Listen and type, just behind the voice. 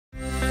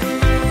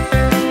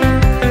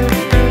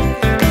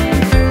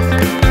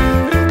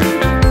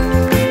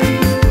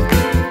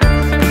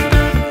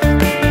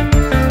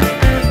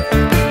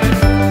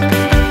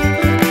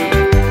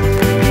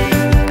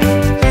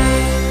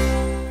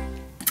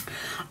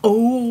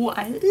Oh,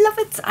 I love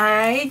it.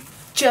 I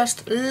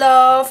just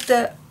love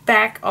the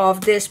back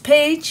of this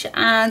page.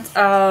 And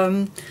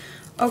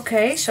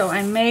okay, so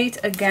I made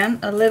again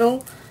a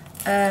little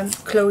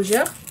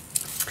closure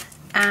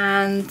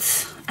and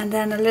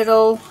then a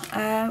little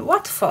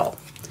waterfall.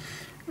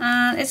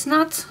 And it's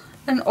not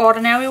an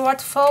ordinary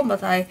waterfall,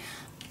 but I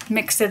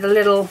mixed it a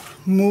little,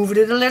 moved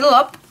it a little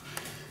up.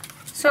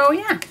 So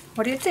yeah,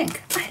 what do you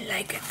think? I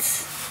like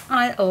it.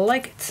 I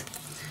like it.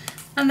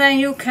 And then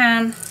you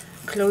can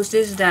close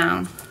this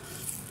down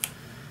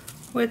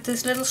with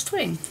this little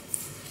string.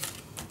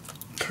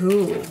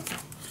 Cool.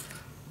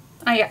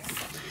 Ah yeah.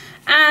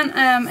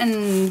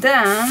 And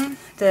then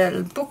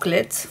the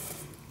booklet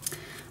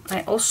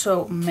I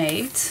also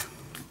made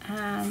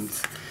and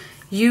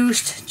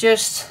used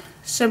just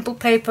simple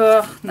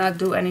paper, not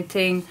do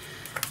anything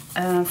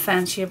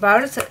fancy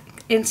about it.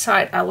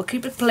 Inside I will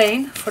keep it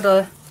plain for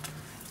the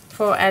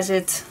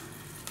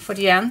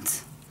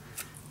end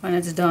when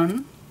it's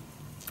done,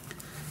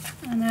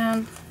 and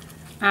then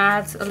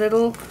add a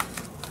little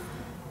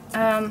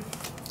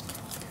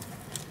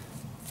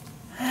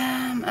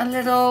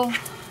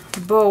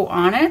bow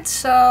on it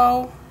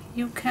so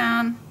you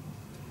can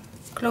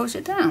close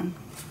it down.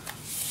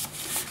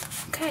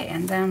 Okay,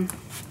 and then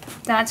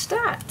that's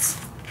that.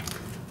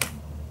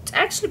 It's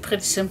actually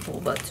pretty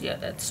simple, but yeah,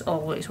 that's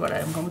always what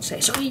I'm going to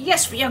say. So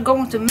yes, we are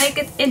going to make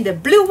it in the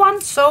blue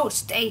one, so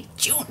stay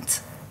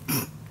tuned.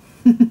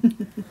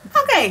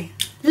 Okay,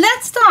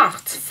 let's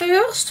start.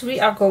 First we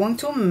are going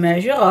to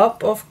measure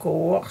up, of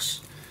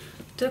course,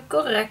 the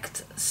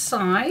correct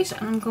size.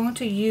 I'm going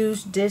to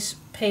use this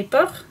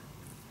paper.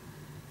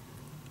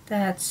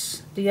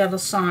 That's the other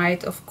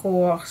side, of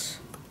course,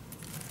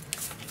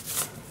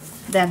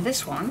 than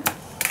this one.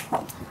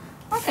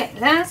 Okay,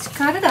 let's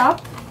cut it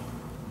up.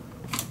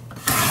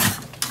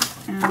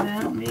 And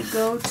then we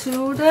go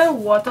to the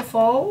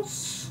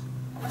waterfalls.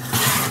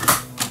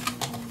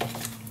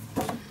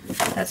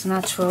 That's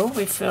not true.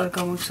 We're first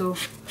going to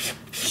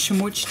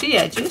smooch the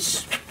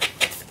edges.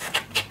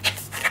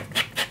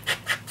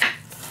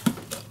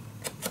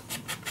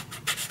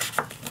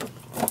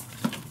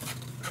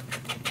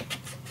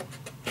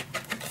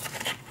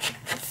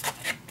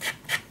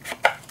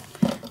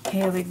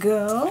 Here we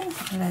go.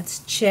 Let's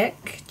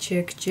check,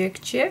 check,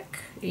 check, check.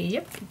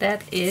 Yep,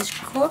 that is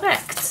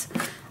correct.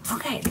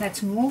 Okay,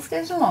 let's move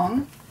this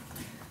along.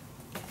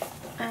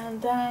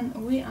 And then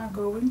we are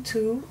going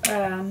to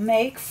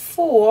make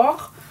 4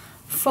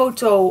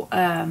 photo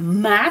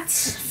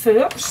mats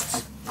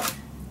first.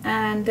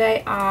 And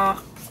they are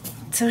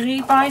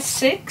 3 by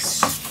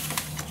 6.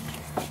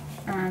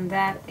 And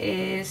that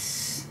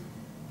is,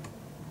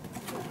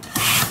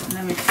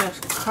 let me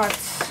first cut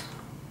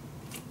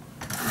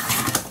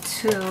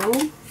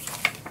 2.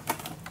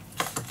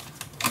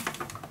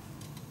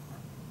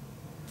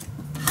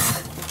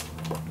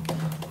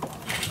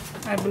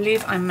 I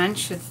believe I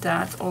mentioned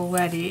that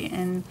already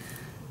in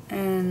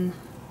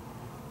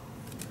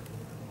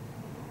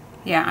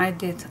yeah, I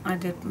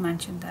did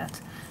mention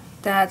that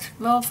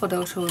well, for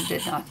those who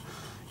did not,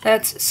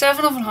 that's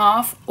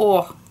 7.5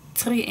 or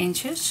 3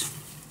 inches,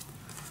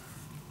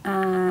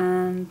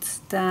 and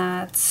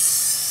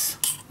that's,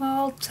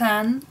 well,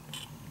 10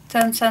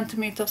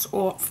 centimeters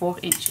or 4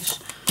 inches.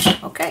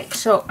 Okay,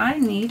 so I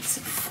need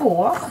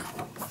 4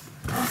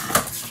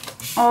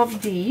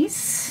 of these,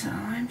 so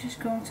I'm just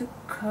going to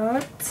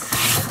cut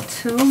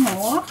 2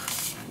 more.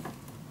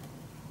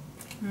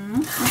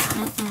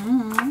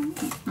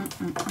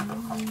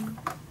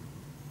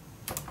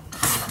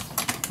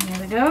 There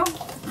we go.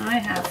 I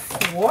have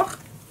 4.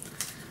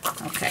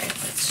 Okay,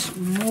 let's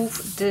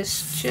move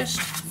this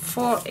just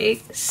for a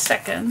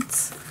second.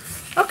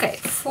 Okay,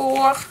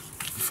 4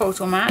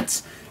 photo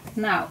mats.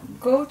 Now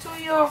go to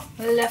your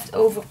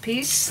leftover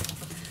pieces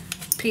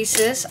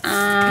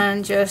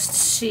and just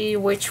see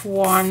which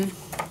one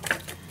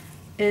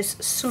is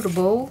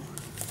suitable.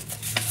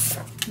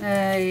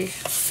 They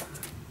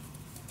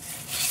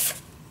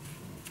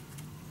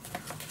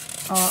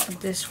are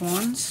this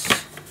ones.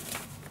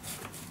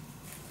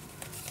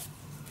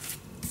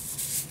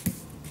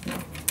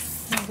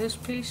 This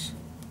piece?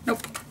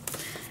 Nope,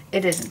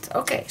 it isn't.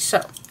 Okay,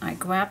 so I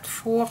grabbed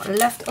 4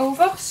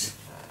 leftovers,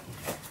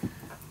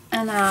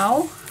 and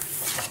now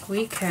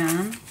we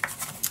can,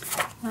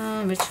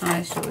 which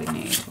size do we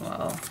need?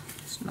 Well,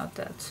 it's not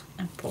that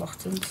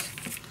important.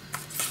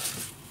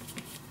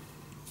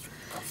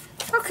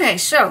 Okay,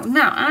 so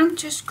now I'm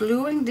just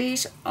gluing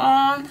these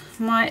on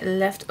my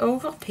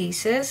leftover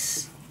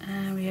pieces,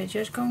 and we are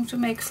just going to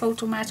make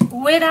photo mats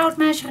without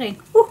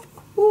measuring.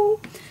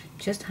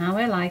 Just how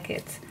I like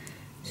it.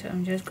 So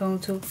I'm just going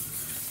to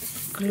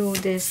glue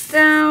this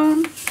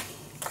down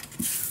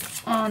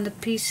on the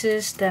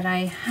pieces that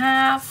I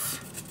have.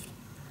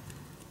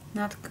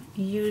 Not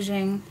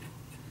using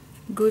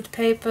good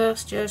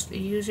papers, just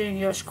using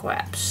your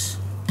scraps.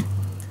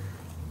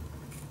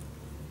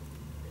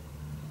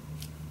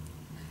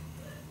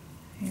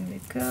 Here we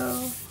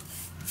go.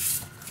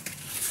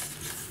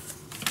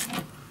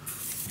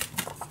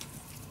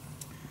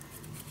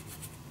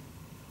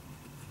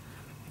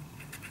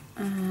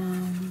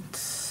 And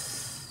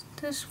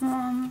this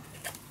one,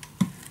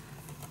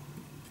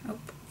 oh,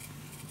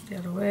 the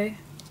other way.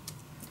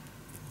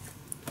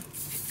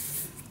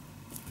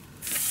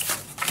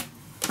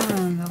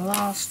 And the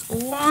last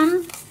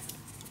one.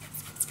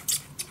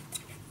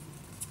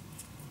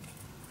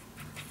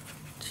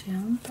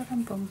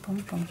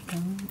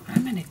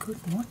 I'm in a good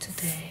mood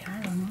today.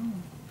 I don't know.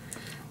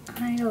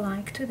 I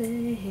like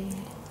today.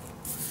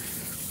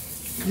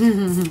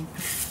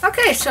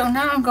 Okay, so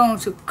now I'm going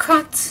to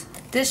cut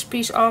this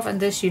piece off, and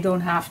this you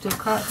don't have to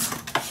cut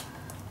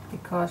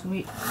because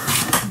we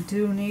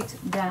do need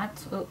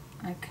that. Oh,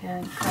 I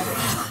can cut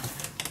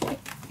it.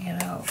 You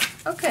know.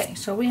 Okay,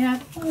 so we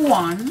have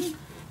 1.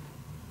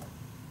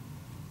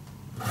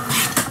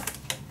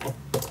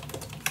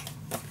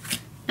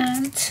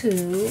 And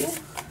 2.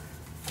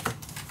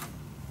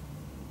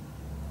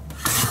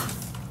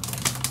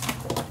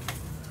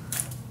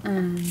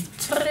 And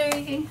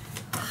 3.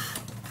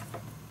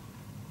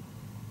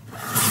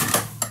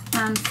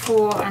 And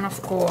 4, and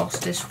of course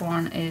this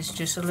one is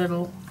just a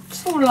little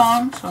too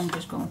long, so I'm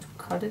just going to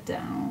cut it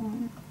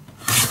down.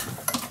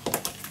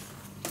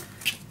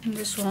 And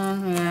this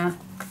one, yeah,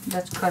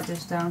 let's cut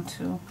this down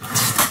too.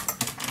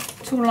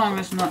 Too long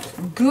is not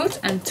good,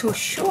 and too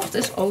short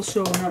is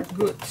also not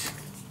good.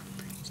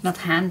 It's not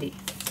handy.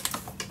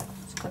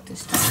 Let's cut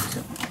this down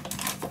too.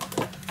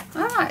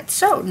 Alright,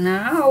 so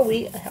now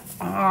we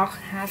are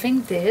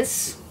having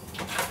this.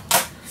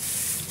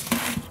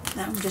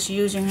 Now I'm just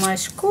using my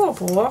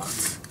scoreboard,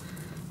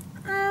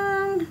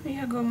 and we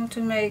are going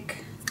to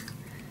make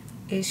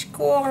a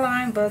score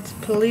line, but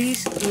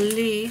please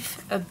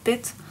leave a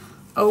bit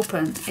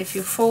open. If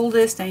you fold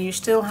this, then you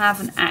still have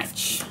an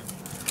edge.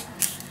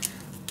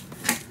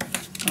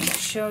 I'm going to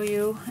show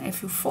you,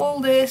 if you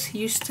fold this,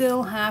 you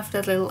still have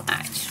that little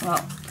edge.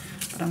 Well,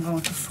 but I'm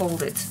going to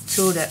fold it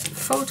to the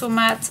photo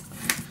mat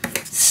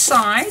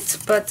side,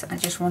 but I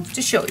just wanted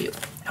to show you.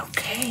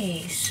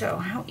 Okay, so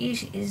how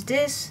easy is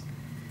this?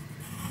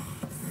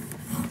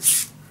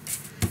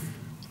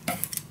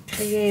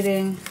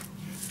 Creating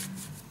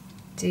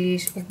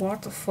these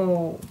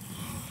waterfall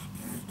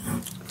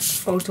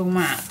photo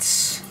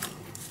mats.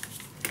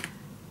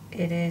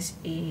 It is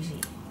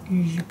easy.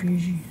 Easy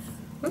peasy.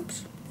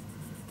 Oops.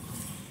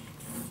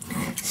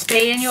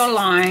 Stay in your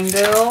line,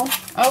 girl.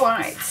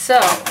 Alright, so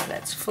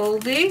let's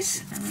fold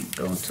these. I'm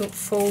going to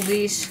fold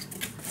these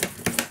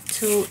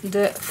to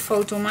the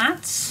photo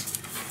mats.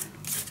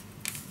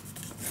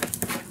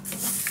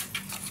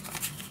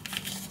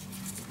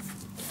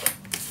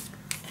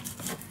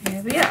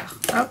 Here we are.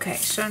 Okay,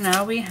 so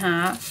now we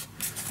have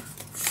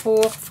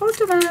 4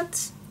 photo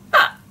mats.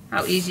 Ah,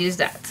 how easy is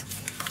that?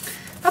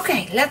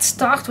 Okay, let's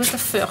start with the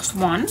first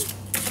one.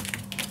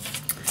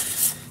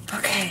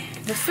 Okay,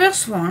 the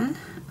first one,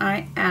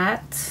 I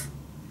add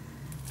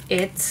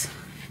it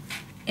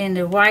in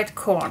the right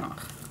corner.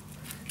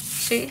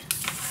 See?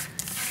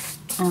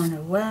 On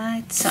the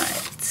right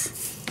side.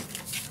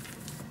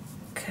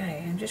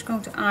 Okay, I'm just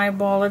going to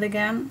eyeball it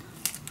again.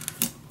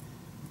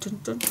 Dun,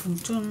 dun, dun,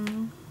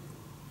 dun.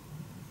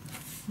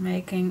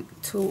 Making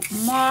 2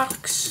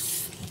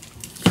 marks,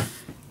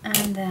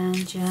 and then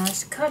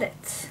just cut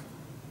it.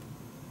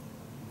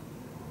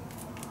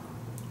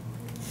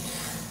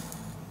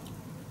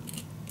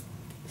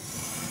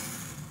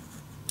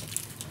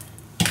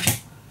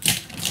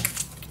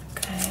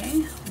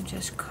 Okay,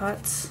 just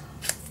cut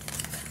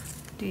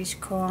these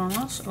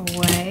corners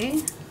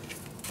away.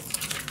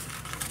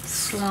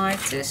 Slide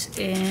this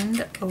in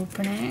the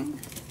opening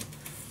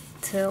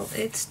till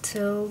it's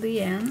till the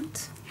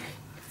end,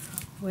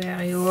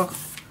 where your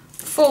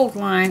fold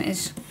line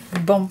is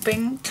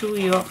bumping to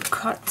your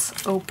cut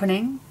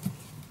opening,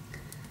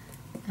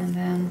 and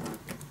then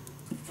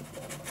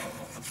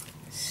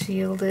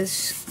seal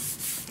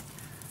this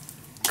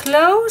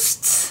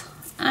closed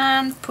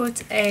and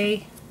put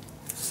a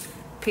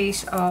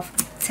piece of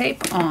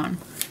tape on.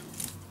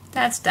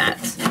 That's that.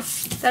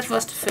 That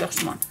was the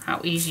first one. How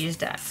easy is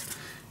that?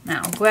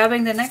 Now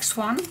grabbing the next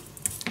one,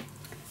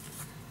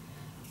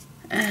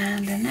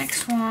 and the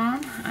next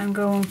one I'm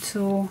going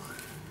to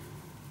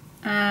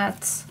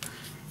add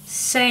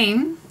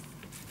same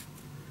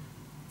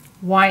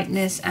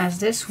whiteness as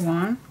this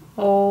one,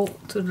 all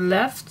to the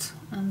left,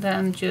 and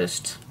then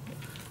just,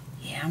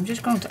 yeah, I'm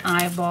just going to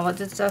eyeball it.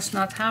 It does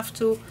not have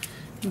to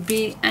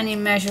be any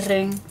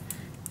measuring,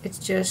 it's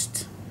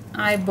just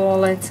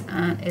eyeball it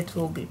and it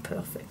will be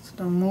perfect.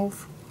 Don't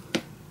move,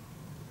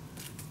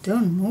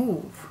 don't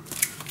move.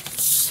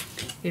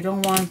 You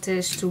don't want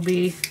this to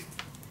be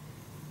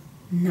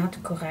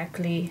not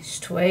correctly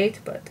straight,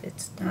 but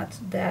it's not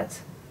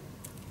that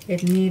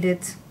it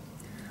needed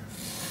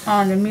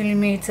on the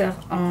millimeter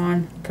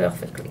on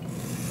perfectly.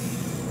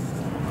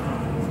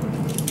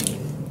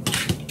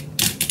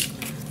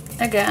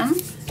 Again,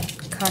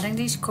 cutting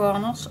these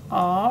corners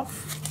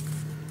off.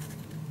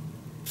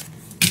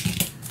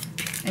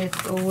 It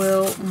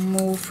will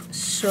move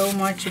so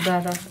much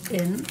better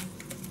in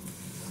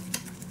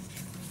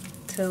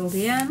till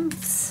the end.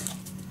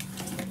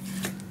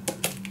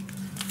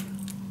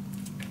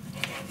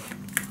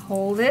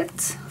 Hold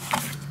it,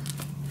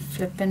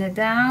 flipping it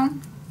down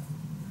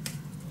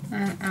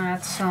and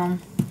add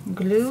some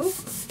glue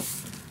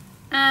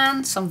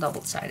and some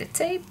double-sided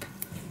tape.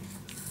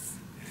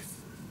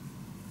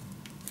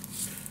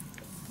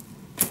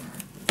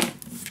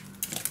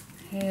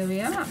 Here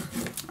we are.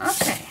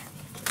 Okay,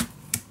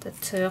 the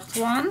third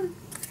one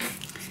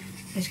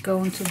is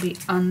going to be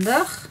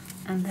under,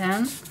 and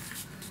then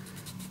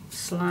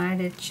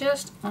slide it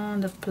just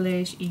on the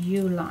place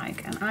you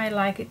like, and I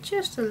like it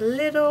just a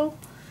little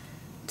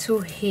to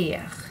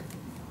here,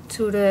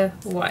 to the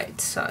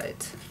white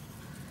side.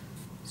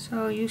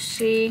 So you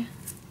see,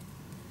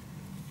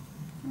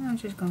 I'm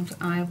just going to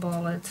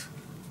eyeball it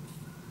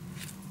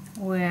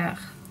where,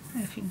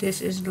 if this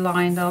is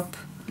lined up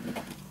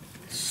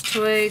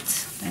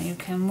straight, then you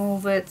can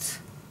move it.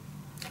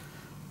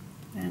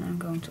 Then I'm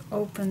going to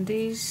open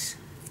these,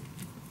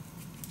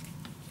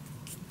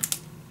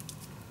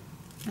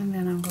 and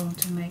then I'm going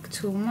to make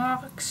 2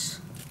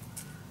 marks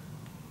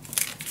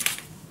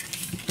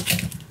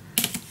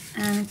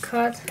and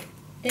cut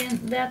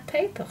in that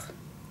paper.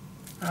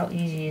 How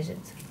easy is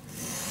it?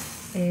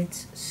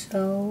 It's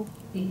so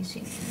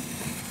easy.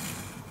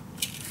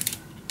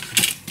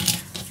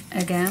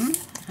 Again,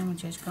 I'm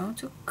just going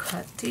to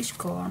cut these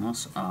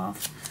corners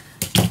off.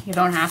 You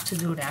don't have to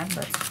do that,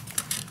 but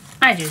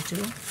I just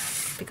do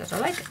because I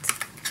like it.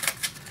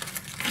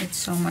 It's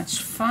so much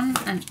fun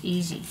and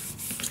easy.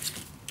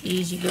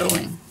 Easy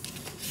going.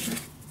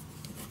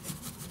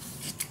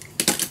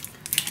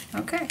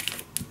 Okay,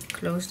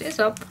 close this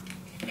up,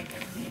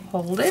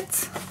 hold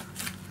it,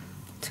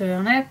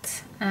 turn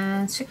it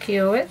and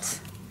secure it.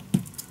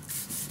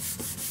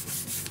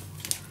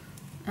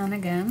 And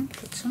again,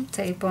 put some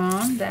tape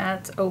on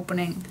that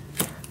opening.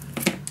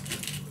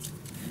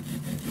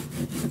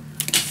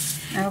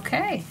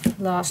 Okay,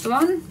 last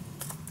one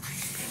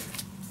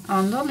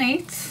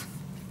underneath.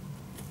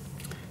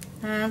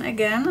 And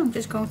again, I'm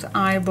just going to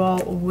eyeball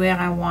where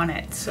I want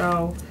it.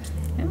 So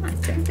yeah, I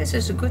think this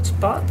is a good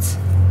spot.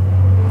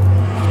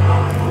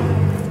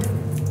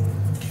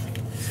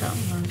 So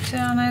I'm going to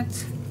turn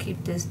it,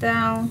 keep this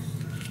down,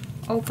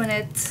 open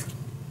it,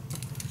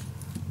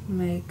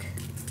 make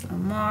a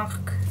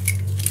mark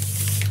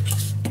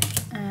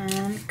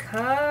and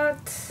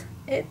cut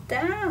it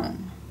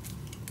down.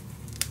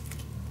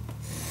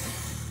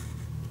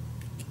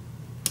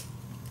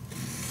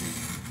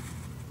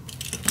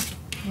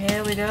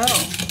 Here we go.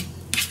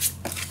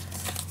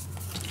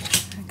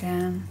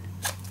 Again,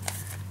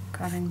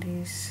 cutting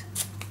these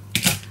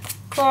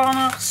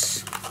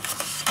corners,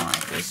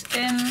 slide this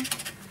in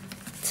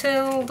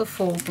till the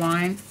fold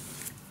line.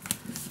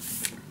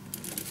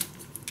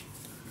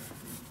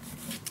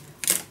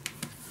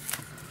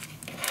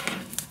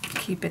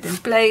 Keep it in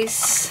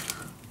place.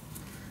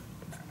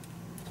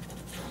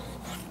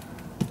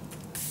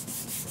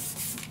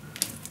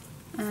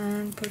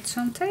 And put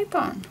some tape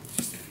on.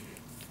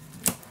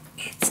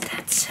 It's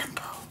that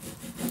simple.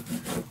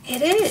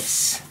 It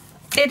is.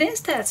 It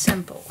is that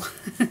simple.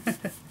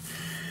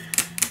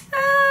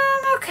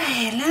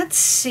 Okay, let's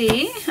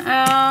see.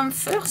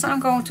 First I'm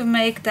going to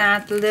make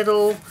that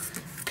little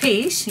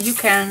piece. You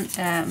can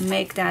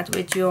make that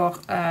with your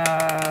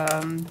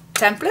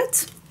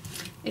template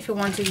if you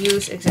want to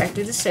use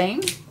exactly the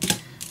same.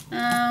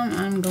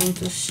 I'm going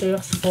to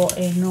search for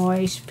a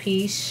noise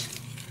piece.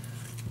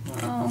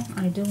 Well,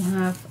 I do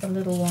have a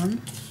little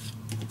one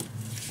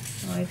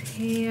right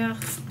here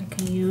I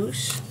can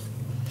use.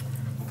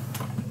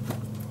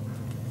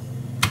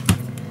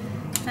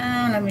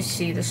 And let me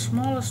see, the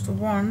smallest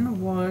one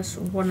was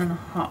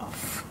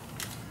 1.5.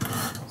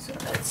 So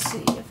let's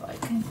see if I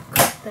can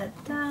cut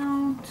that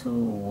down to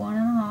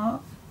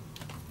 1.5.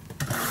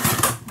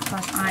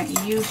 Because I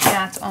use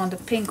that on the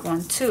pink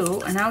one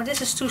too. And now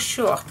this is too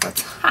short,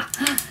 but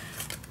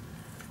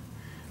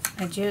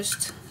I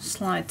just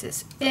slide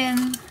this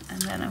in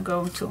and then I'm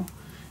going to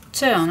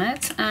turn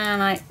it.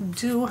 And I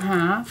do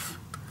have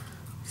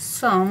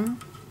some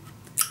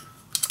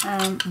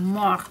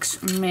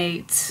marks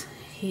made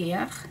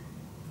here,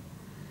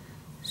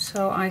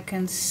 so I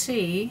can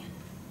see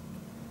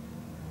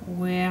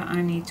where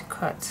I need to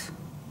cut.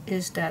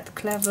 Is that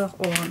clever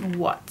or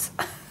what?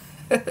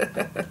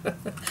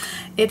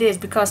 It is,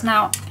 because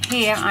now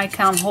here I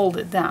can hold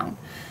it down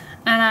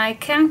and I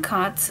can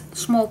cut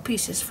small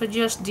pieces for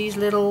just these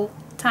little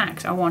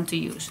tags I want to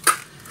use.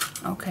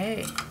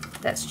 Okay,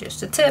 that's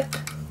just a tip.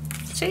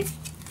 See?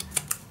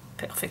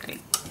 Perfectly.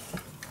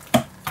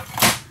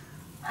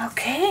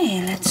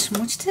 Okay, let's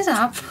smooch this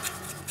up.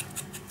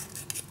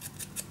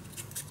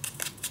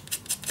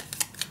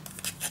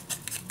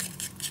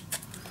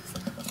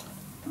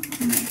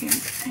 Making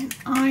an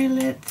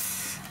eyelet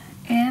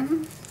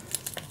in.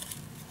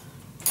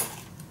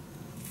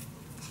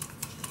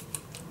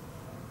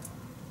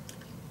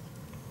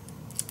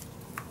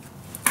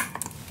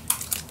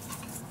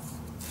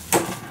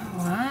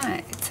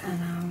 Alright,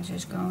 and I'm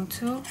just going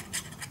to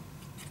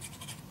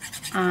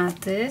add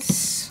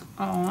this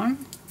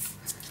on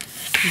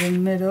the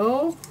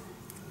middle.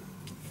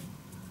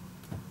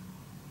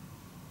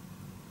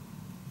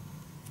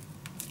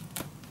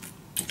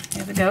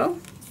 Here we go.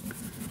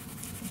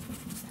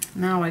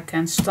 now I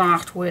can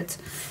start with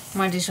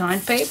my design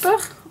paper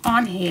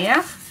on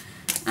here.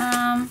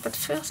 But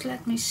first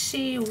let me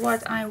see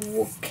what I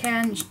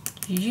can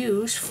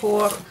use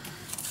for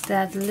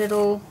that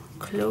little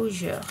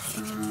closure.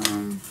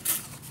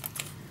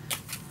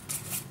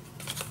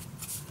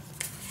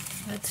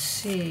 Let's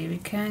see, we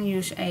can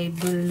use a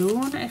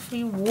balloon if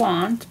we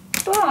want,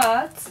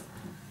 but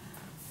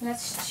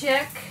let's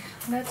check.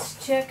 Let's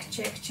check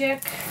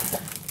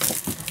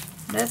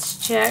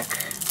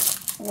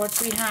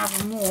what we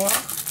have more.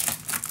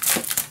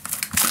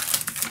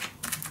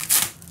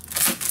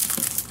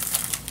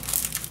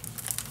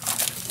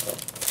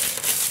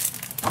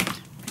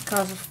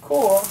 Because of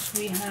course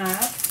we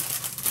have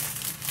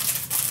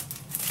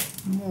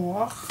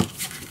more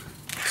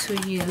to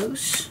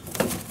use.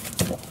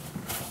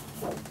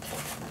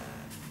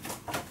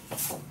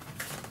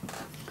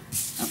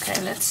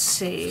 Okay, let's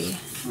see.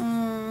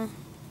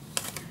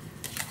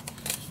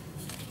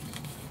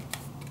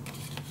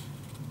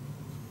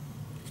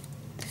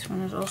 This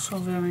one is also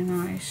very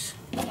nice.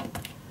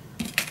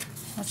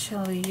 What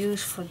shall we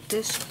use for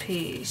this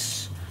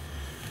piece?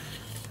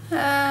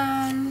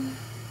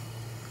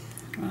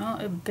 Well,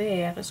 a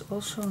bear is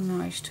also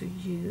nice to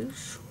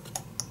use.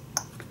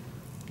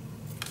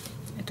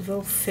 It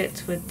will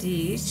fit with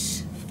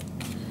these.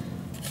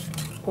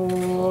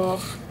 Or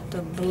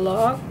the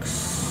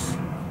blocks.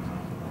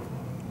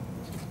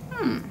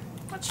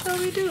 What shall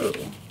we do?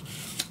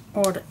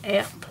 Or the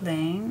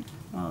airplane.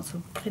 Well, it's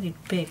a pretty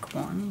big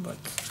one, but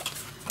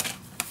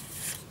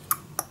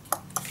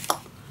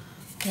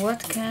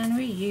what can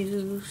we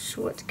use?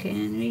 What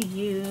can we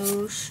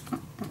use?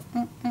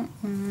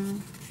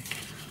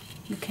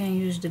 You can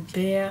use the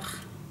bear.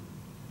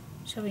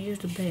 Shall we use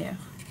the bear?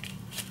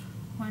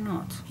 Why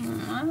not?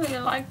 I really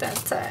like that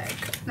tag.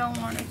 I don't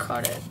want to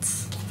cut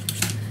it.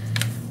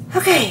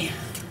 Okay,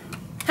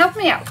 help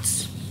me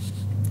out.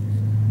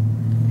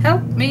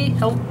 Help me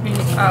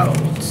out.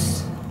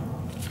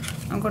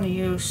 I'm gonna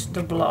use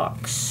the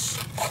blocks.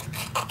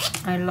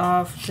 I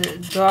love the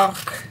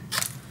dark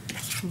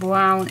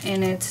brown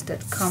in it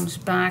that comes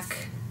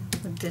back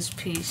with this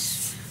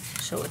piece.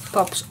 So it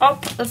pops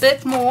up a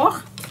bit more.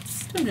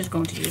 So I'm just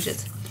going to use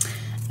it.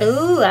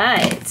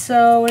 Alright,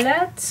 so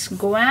let's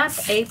grab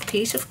a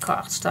piece of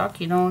cardstock.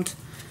 You don't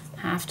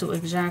have to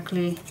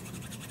exactly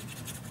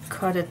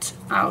cut it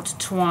out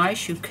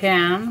twice. You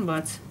can,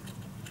 but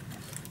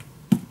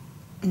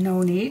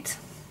no need.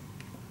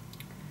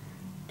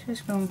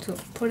 Just going to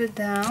put it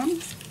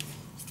down.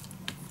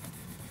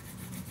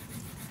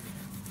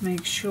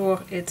 Make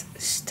sure it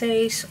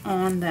stays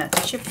on that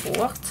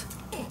chipboard.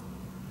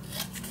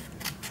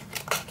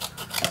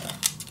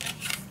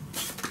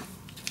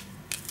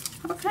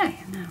 Okay,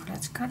 now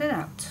let's cut it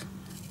out.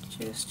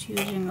 Just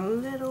using a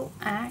little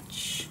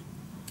edge.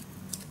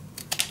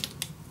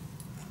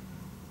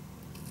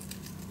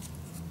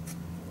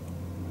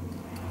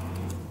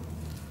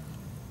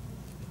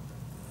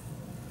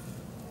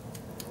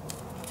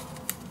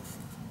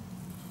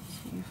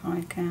 See if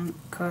I can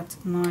cut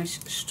nice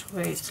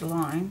straight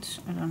lines.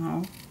 I don't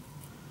know.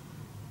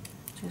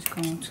 Just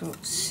going to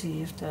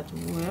see if that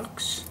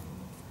works.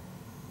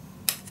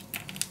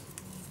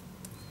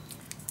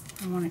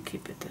 I want to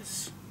keep it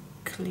as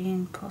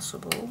clean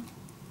possible.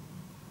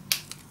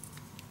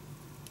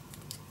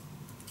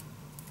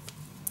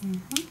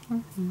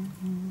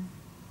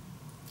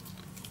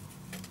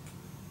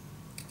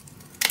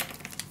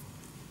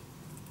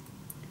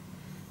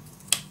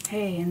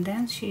 Hey, and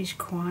then she's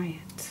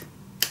quiet.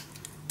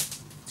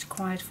 It's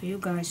quiet for you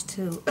guys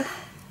too.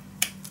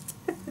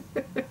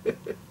 Do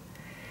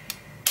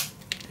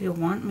you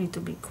want me to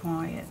be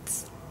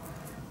quiet?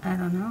 I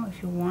don't know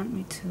if you want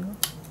me to.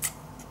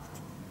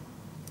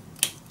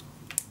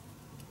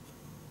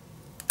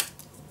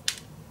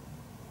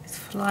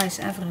 Flies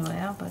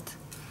everywhere, but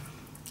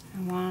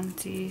I want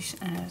these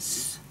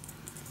as,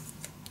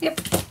 yep,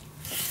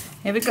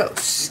 here it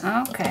goes.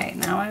 Okay,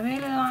 now I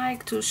really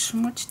like to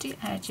smudge the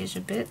edges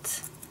a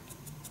bit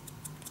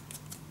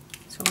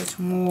so it's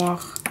more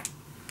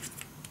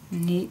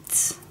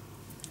neat.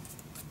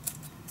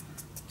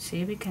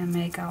 See, we can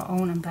make our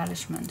own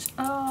embellishments.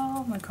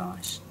 Oh my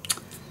gosh,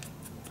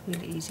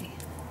 really easy.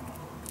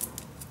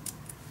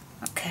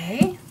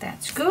 Okay,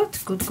 that's good.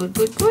 Good.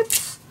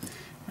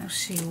 Now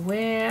see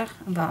where.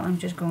 Well, I'm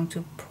just going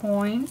to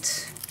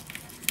point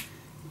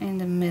in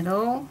the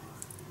middle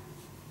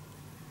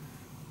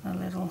a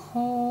little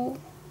hole,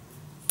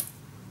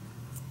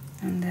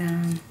 and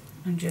then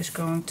I'm just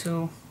going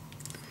to,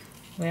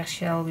 where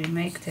shall we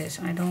make this?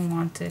 I don't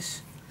want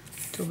this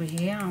to be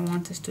here, I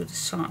want this to the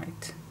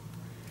side,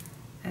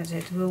 as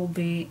it will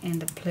be in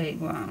the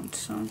playground.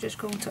 So I'm just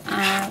going to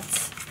add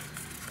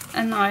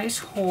a nice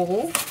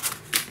hole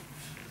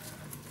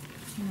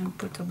and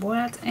put the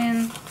board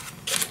in.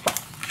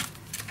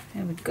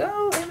 Here we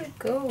go, here we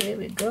go, here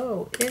we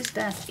go. Is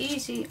that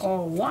easy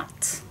or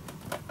what?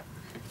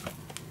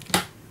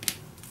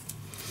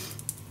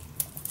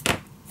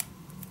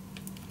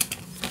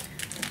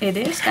 It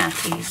is that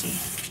easy.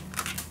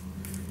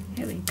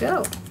 Here we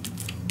go.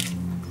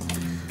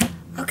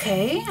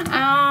 Okay,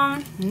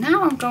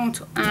 now I'm going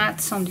to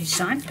add some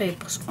design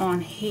papers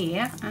on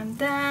here and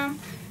then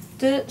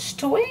the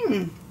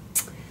string.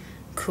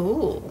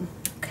 Cool.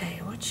 Okay,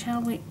 what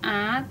shall we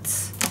add?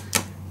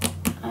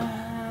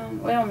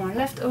 Where are my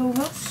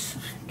leftovers?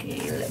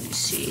 Okay, let me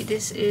see.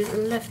 This is a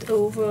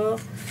leftover,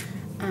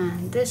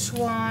 and this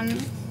one.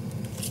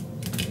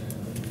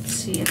 Let's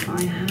see if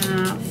I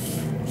have.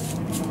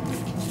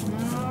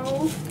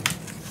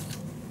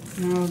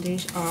 No,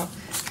 these are.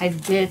 I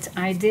did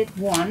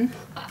one.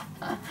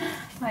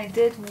 I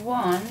did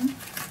one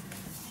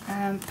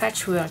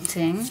patchwork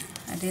thing.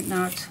 I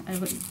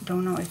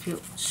don't know if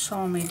you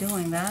saw me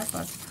doing that,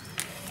 but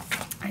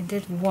I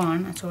did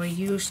one, and so I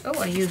used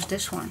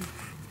this one.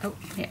 Oh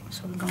yeah,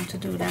 so we're going to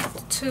do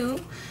that too.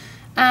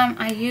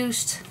 I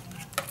used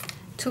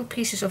 2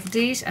 pieces of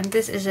these, and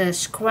this is a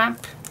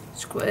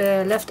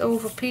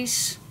leftover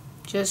piece,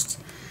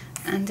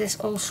 and this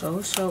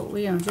also. So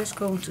we are just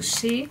going to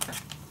see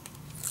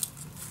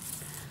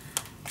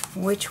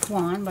which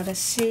one, but I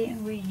see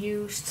we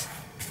used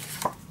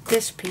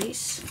this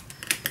piece,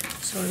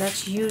 so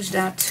let's use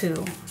that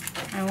too.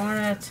 I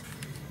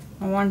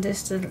want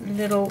this the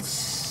little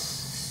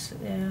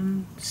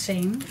same.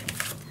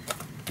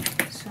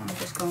 So I'm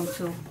just going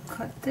to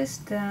cut this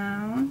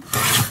down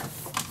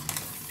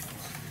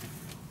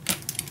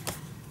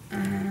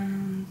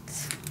and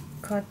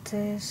cut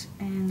this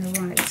in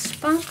the right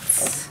spot.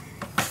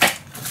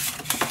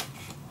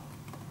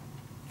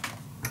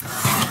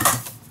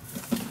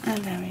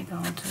 And then we're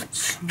going to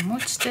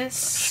smooch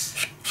this.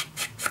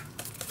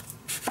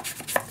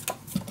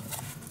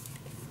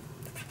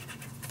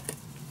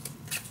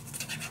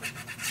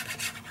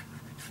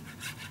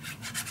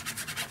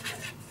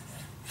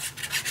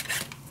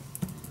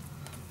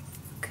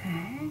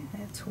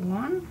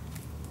 One.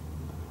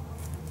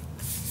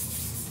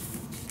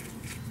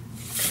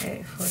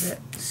 Okay, for the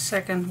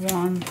second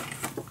one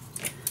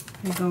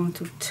we're going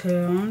to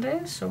turn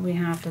this so we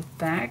have the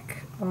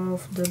back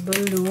of the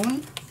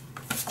balloon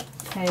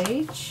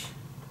page.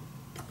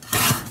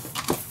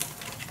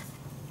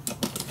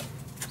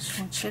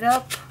 Switch it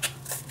up.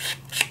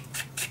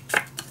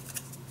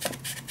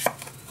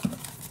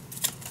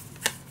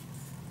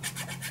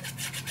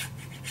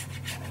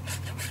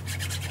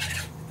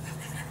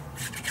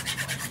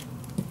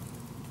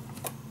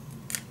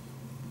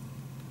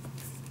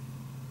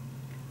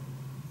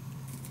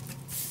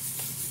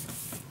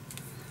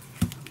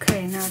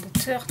 Okay, now the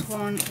third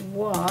one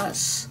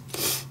was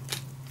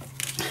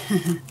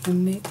a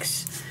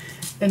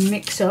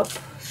mix up.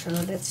 So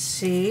let's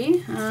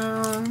see.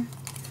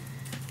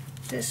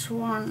 This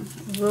one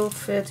will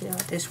fit. Yeah,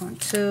 this one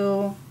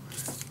too.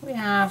 We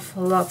have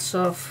lots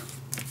of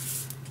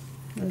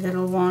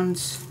little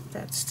ones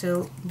that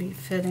still be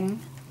fitting.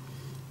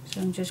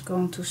 So I'm just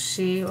going to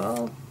see.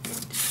 Well,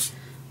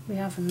 we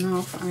have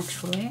enough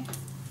actually.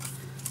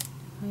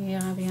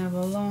 Yeah, we have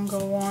a longer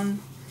one.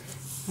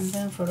 And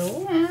then for the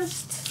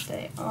rest,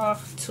 they are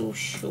too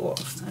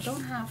short. I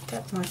don't have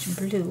that much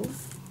blue,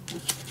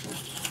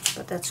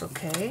 but that's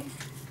okay.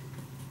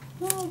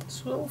 Well,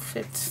 this will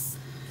fit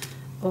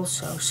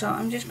also. So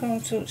I'm just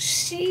going to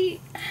see,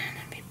 and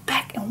I'll be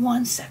back in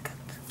 1 second.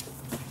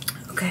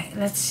 Okay,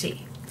 let's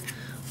see.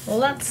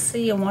 Let's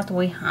see what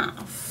we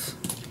have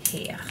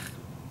here.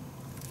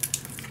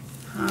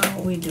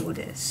 How we do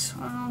this.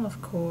 Well,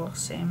 of course,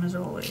 same as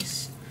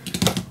always.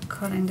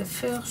 Cutting the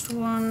first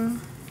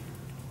one.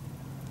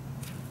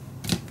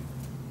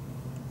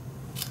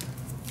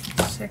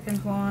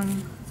 Second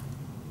one,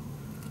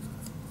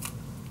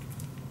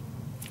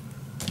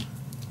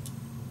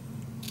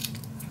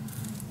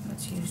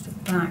 let's use the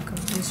back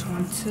of this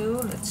one too.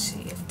 Let's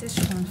see if this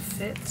one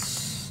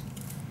fits.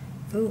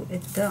 Oh,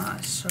 it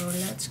does. So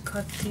let's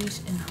cut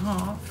these in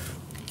half.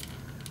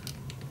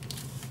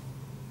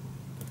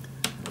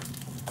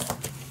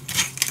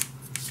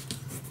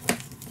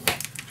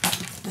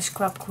 The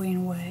scrap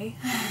queen way.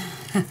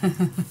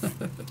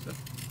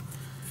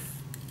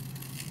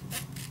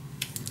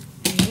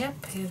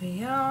 Yep, here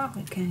we are.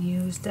 We can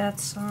use that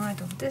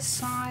side or this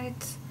side.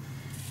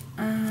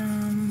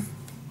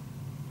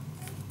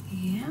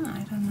 Yeah,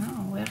 I don't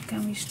know. Where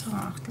can we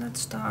start? Let's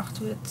start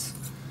with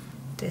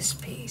this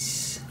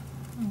piece.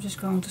 I'm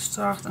just going to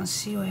start and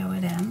see where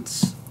it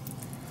ends.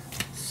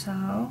 So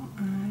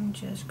I'm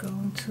just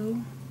going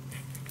to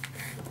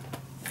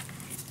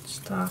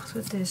start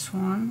with this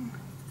one.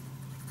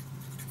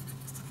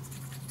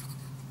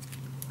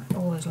 I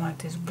always like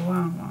this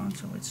brown one,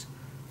 so it's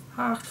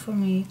hard for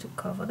me to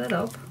cover that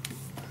up.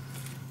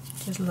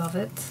 Just love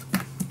it.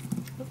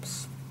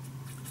 Oops.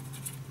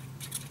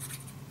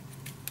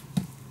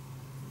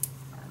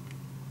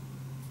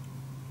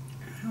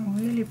 I'm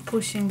really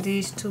pushing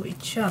these to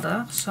each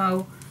other,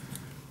 so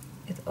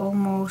it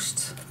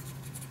almost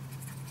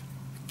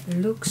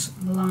looks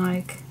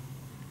like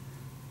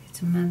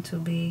it's meant to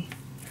be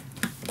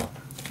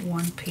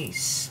one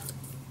piece.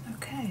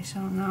 Okay,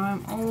 so now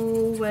I'm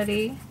all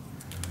ready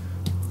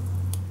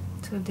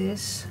to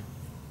this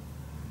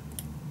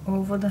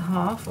over the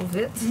half of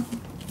it.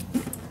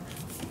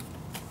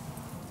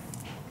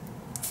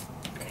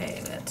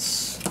 Okay,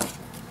 let's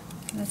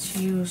Let's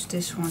use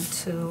this one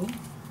too.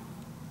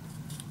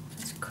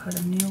 Let's cut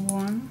a new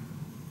one.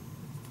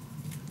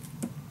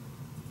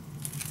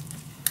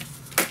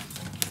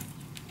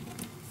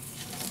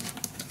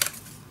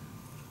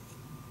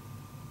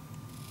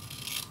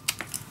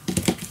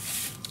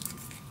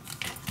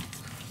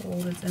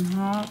 Fold it in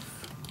half.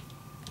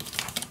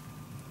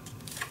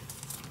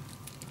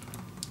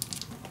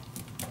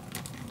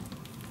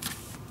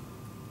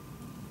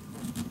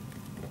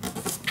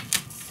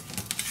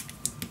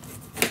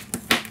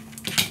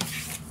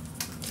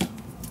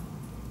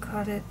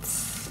 Cut it.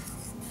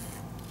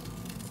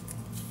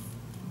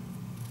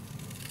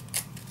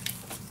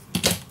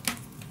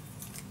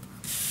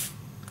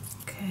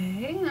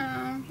 Okay,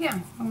 yeah,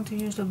 I'm going to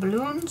use the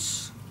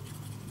balloons.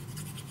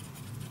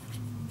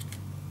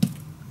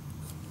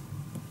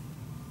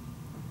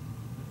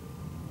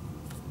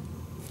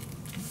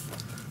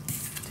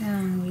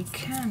 Then we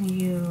can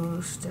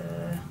use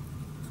the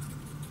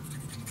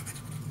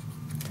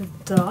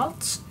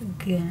dots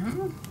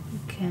again. We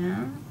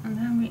can, and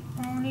then we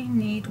only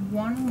need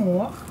one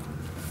more.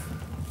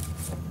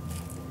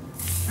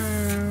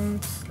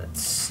 And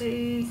let's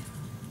see.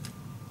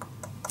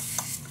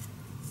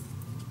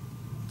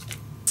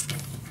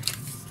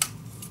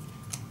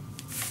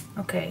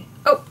 Okay.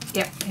 Oh,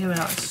 yeah, here it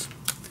is.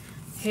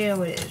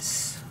 Here it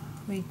is.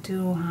 We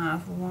do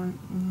have one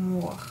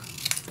more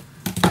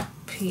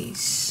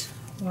piece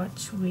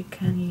what we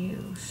can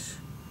use.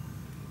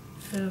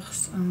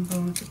 First, I'm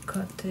going to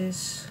cut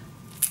this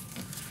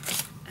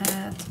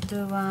at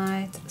the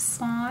right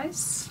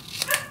size,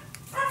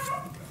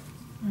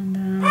 and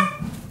then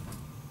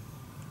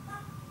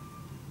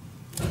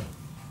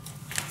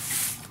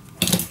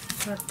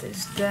cut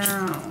this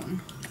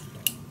down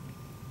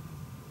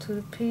to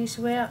the piece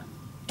where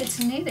it's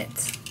needed.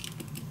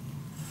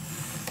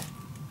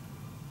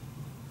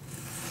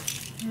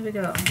 Here we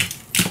go.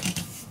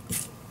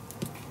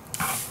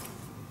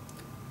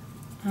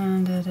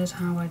 And that is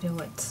how I do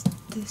it.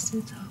 This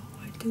is how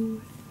I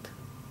do it.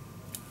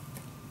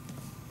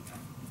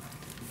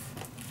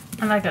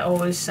 And like I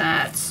always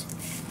said,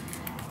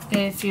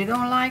 if you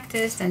don't like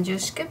this, then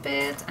just skip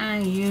it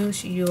and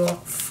use your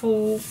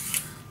full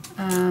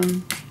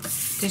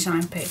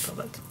design paper.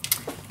 But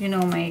you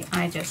know me,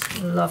 I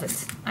just love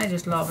it. I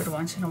just love it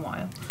once in a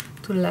while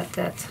to let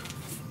that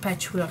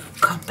patchwork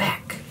come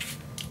back.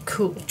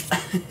 Cool.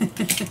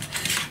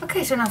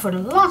 Okay, so now for the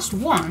last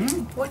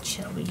one, what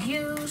shall we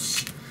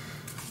use?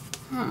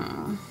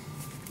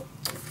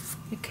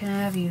 You can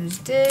have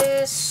used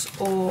this,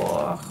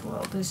 or,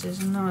 well, this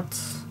is not.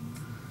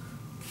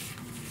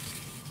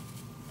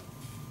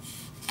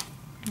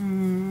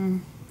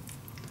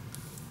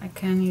 I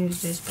can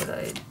use this, but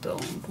I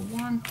don't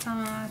want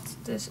that.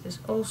 This is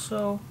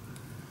also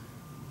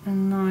a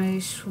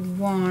nice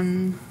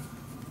one.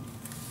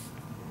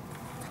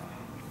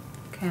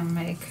 Can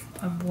make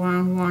a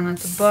brown one at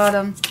the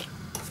bottom,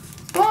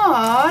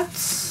 but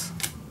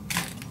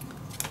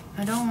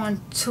I don't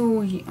want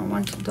to.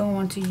 Don't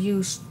want to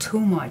use too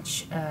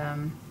much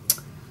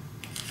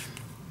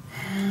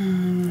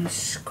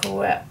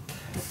scrap.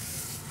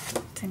 I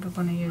think I'm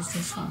gonna use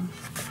this one.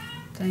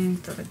 I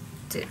think that I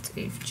did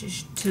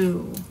just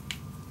two.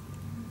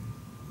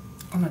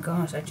 Oh my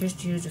gosh! I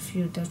just used a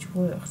few Dutch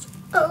words.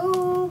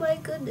 Oh my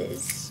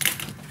goodness!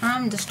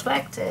 I'm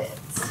distracted.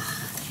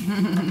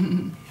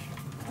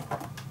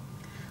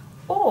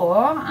 Or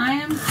I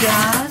am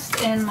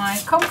just in my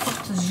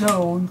comfort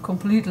zone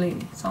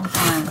completely.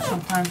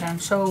 Sometimes I'm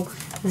so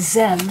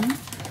zen,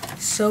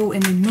 so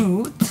in the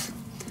mood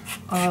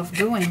of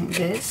doing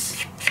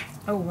this.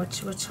 Oh, what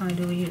side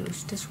do we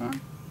use? This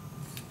one?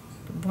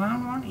 The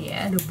brown one?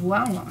 Yeah, the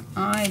brown one.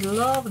 I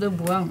love the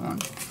brown one.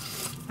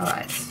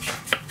 Alright.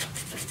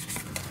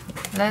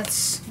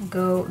 Let's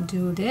go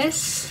do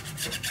this.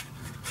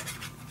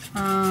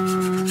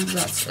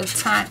 Let's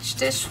attach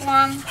this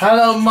one.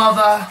 Hello,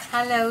 mother.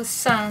 Hello,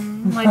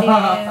 son, my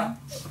dear,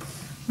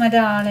 my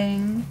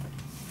darling.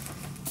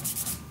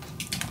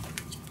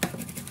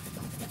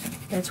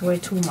 That's way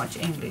too much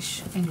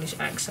English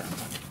accent.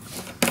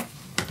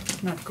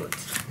 Not good,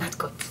 not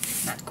good,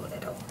 not good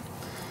at all.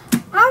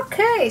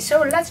 Okay,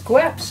 so let's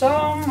grab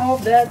some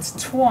of that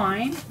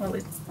twine. Well,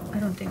 I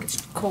don't think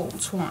it's called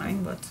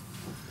twine, but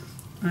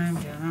I'm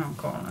just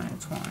calling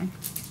it twine.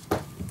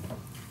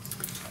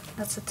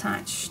 Let's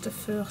attach the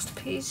first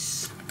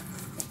piece.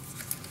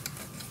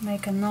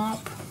 Make a knob.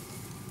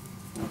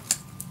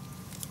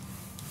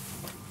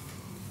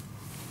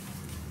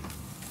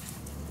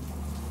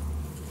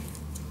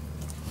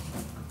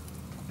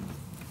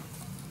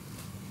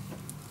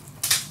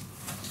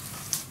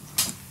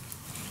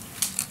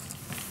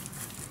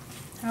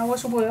 How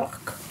was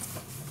work?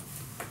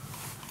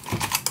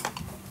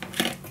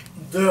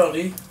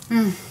 Dirty.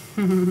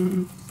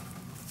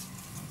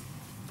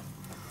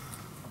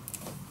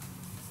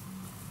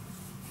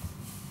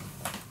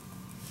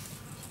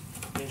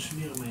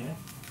 Smeren mee, hè?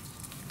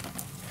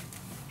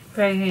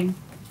 Waar je heen?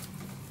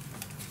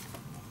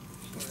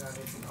 Ja,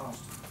 richting Ast.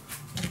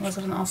 Was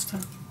er een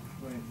Asten?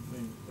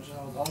 Nee. We zijn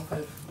al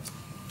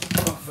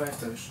 4:30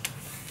 thuis.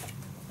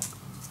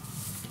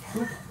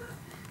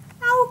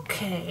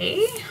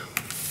 Okay.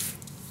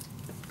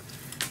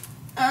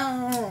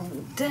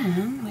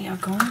 Then we are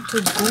going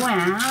to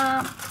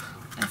grab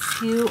a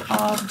few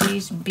of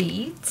these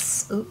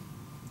beads. Ooh.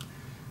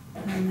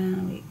 And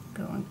then we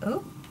go.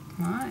 Oh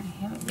my!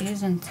 Here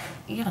isn't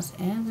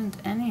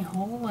any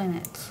hole in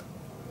it.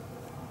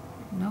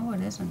 No,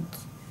 it isn't.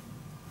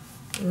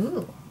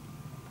 Ooh.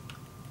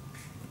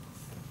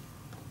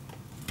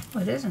 Oh,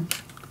 it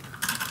isn't.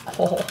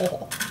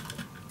 Oh.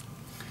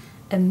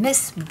 A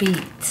miss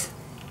bead.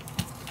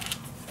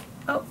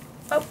 Oh.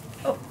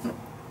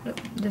 No,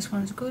 this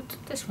one's good.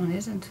 This one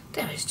isn't.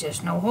 There is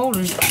just no hole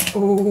in it.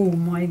 Oh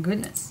my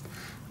goodness.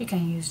 We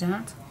can use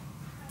that.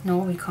 No,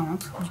 we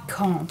can't. We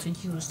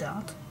can't use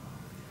that.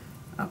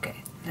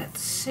 Okay,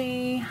 let's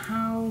see.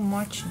 How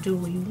much do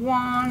we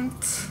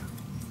want?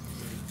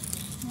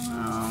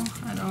 Well,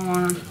 I don't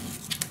want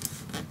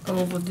to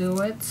overdo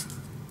it.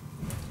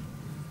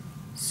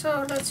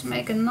 So let's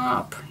make a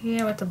knob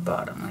here at the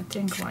bottom. I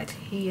think right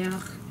here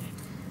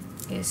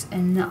is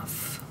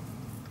enough.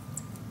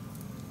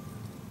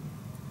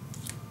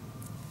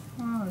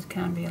 Oh, it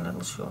can be a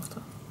little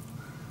shorter.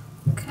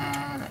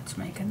 Okay, let's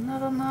make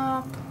another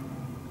knob.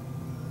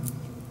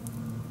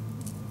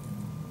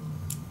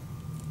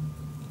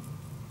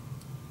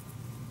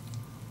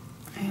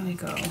 Here we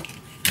go.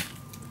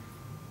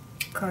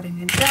 Cutting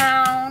it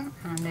down,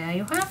 and there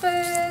you have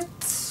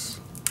it.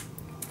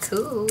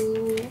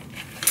 Cool.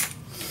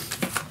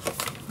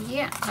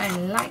 Yeah, I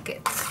like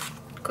it.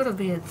 Could have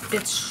been a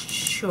bit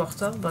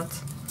shorter,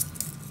 but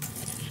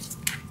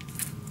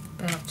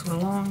better too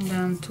long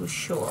than too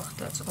short.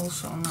 That's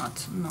also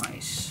not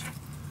nice.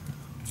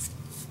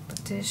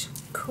 But this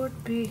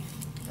could be,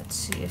 let's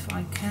see if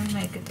I can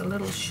make it a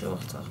little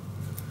shorter.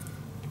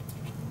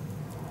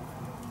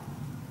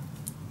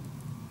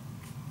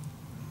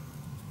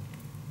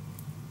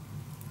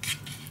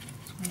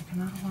 Let's make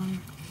another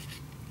one.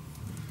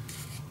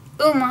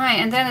 Oh my,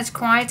 and then it's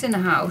quiet in the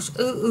house.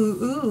 Ooh,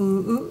 ooh,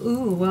 ooh, ooh,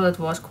 ooh. Well, it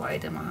was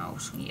quiet in my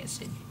house.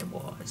 Yes, it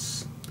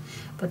was.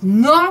 But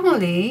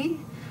normally,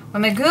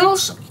 when my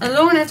girl's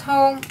alone at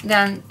home,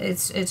 then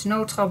it's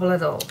no trouble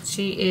at all.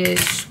 She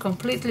is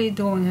completely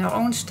doing her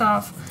own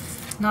stuff,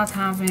 not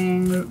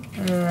having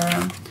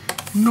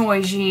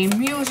noisy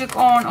music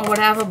on or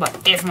whatever.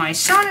 But if my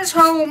son is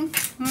home,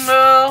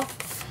 well,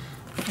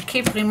 I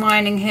keep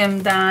reminding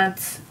him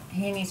that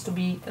he needs to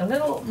be a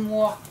little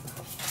more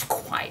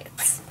quiet.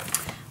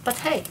 But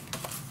hey,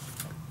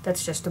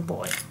 that's just a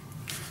boy.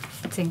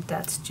 I think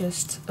that's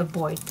just a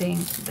boy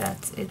thing,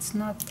 that it's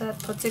not that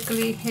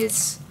particularly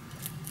his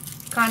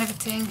kind of a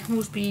thing.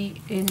 Must be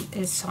in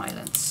his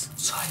silence.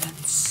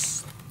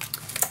 Silence.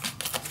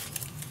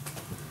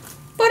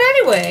 But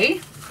anyway,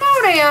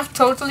 now they are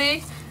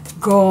totally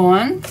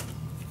gone.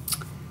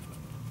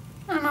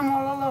 And I'm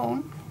all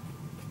alone.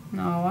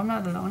 No, I'm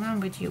not alone. I'm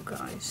with you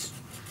guys.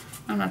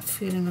 I'm not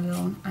feeling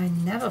alone. I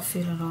never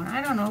feel alone.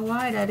 I don't know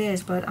why that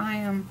is, but I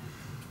am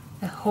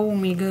a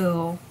homey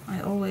girl.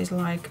 I always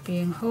like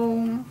being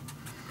home,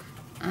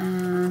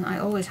 and I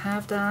always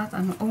have that.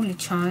 I'm an only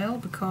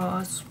child,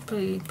 because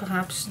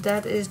perhaps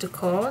that is the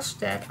cause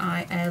that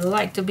I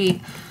like to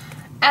be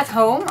at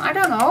home. I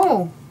don't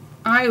know.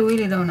 I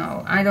really don't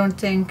know. I don't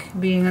think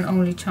being an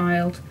only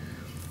child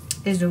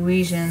is the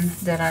reason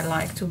that I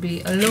like to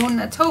be alone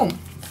at home.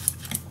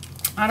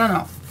 I don't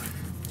know.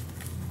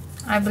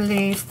 I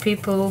believe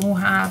people who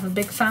have a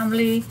big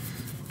family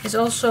is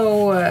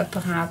also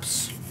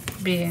perhaps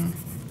being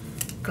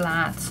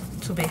glad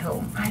to be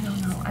home. I don't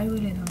know. I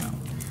really don't know.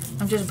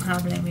 I'm just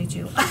babbling with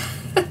you.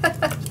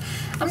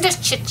 I'm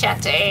just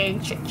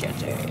chit-chatting.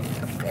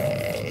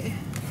 Okay.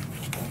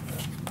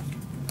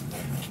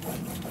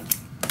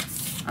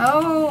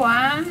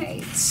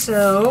 Alright,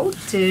 so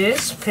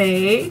this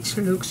page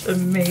looks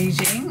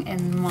amazing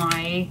in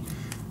my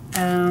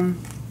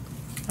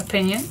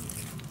opinion.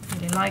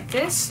 Really like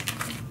this.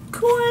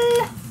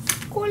 Cool.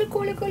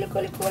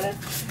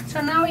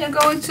 So now we are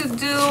going to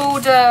do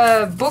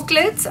the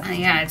booklet. And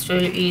yeah, it's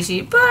really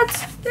easy,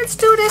 but let's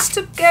do this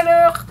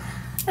together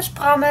as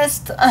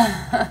promised.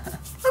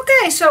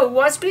 Okay, so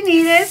what's we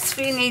needed?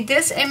 We need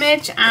this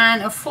image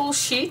and a full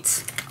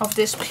sheet of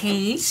this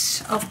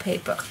piece of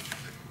paper.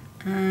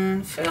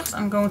 And first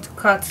I'm going to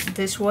cut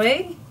this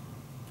way.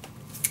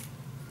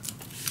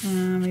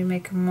 And we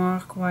make a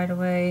mark right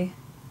away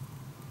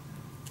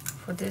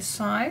for this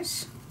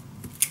size.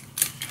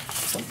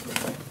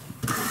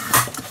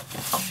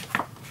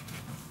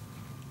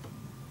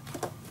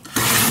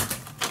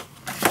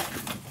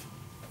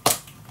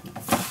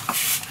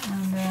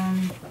 And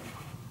then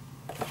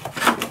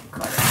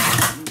cut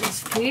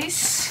this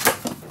piece.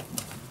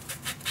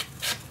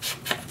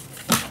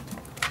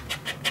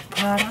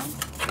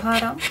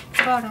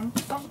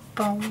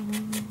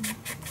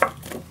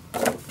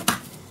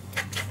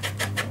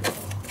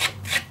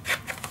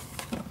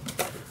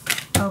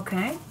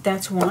 Okay,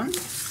 that's one.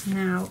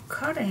 Now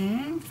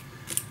cutting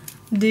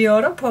the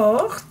other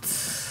part.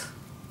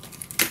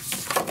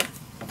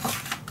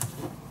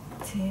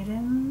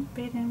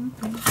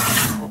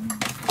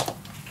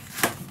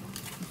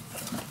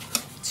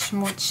 It's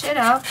smooch it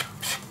up.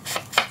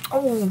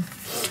 Oh,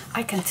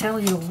 I can tell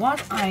you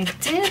what I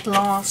did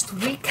last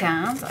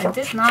weekend. I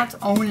did not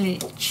only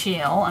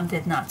chill and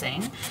did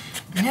nothing.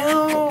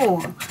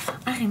 No,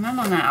 I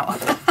remember now.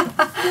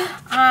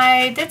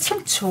 I did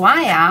some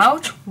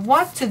tryout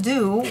what to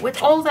do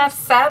with all that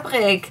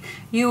fabric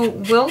you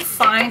will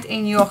find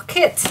in your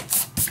kit.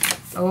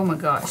 Oh my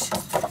gosh,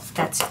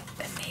 that's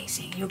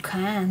amazing. You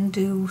can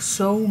do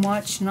so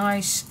much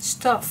nice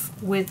stuff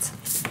with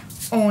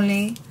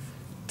only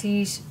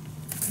these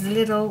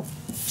little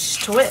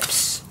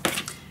strips.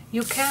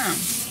 You can.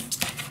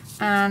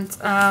 And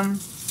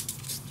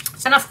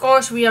of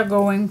course we are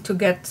going to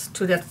get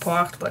to that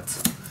part, but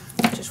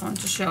I just want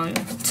to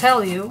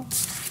tell you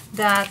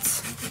that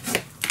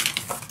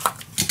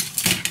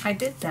I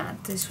did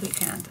that this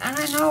weekend. And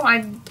I know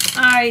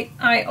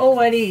I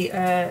already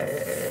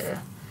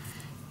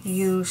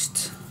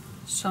used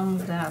some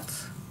of that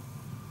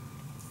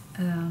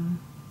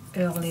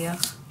earlier,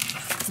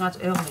 not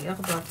earlier,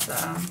 but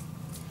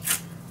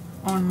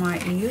on my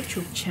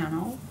YouTube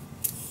channel.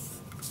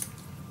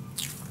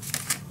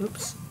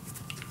 Oops.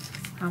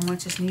 How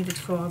much is needed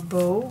for a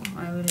bow?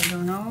 I really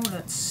don't know.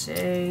 Let's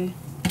say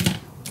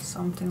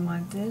something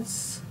like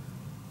this.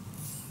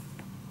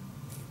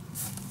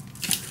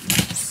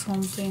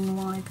 Something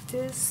like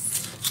this.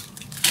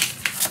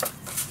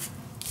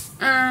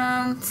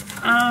 And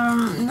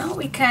now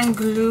we can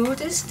glue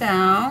this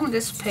down,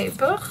 this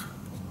paper.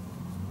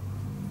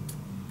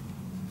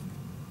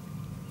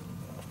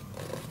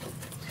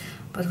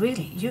 But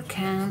really, you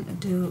can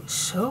do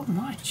so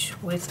much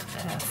with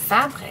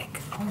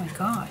fabric. Oh my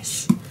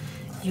gosh,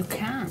 you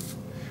can.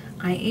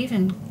 I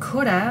even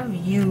could have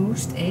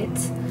used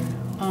it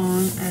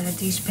on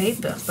these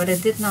papers, but I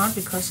did not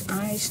because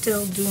I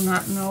still do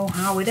not know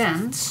how it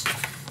ends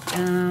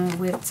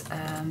with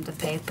the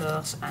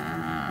papers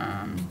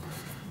and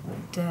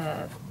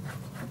the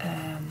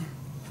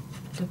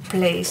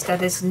place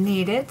that is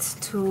needed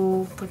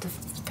to put the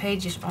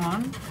pages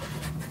on.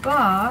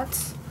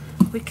 But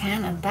we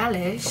can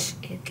embellish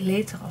it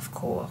later, of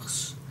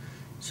course.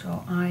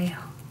 So I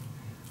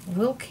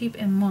will keep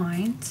in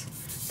mind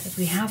that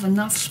we have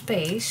enough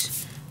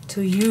space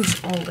to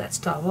use all that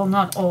stuff. Well,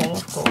 not all,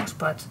 of course,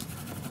 but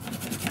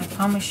I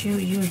promise you,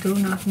 you do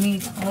not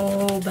need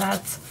all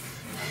that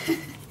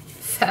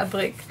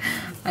fabric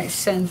I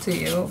sent to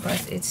you.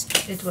 But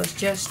it was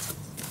just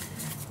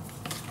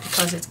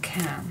because it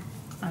can.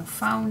 I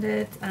found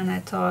it and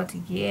I thought,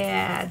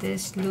 yeah,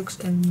 this looks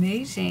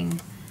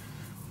amazing.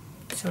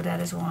 So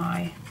that is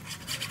why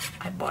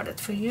I bought it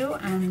for you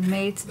and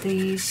made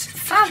these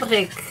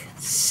fabric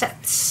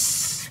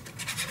sets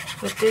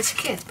with this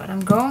kit. But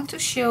I'm going to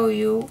show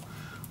you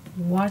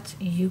what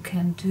you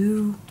can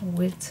do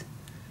with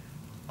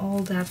all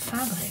that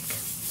fabric.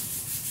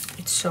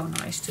 It's so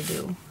nice to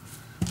do.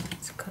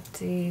 Let's cut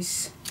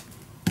these.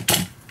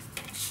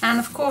 And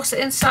of course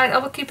the inside I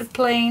will keep it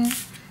plain,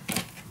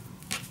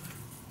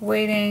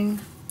 waiting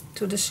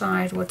to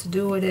decide what to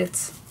do with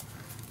it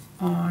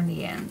on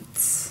the end.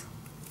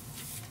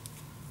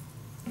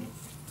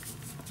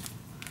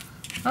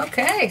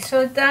 Okay,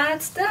 so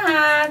that's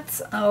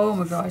that. Oh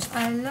my gosh,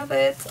 I love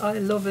it. I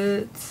love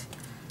it.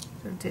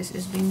 So this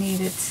is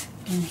needed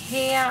in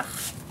here.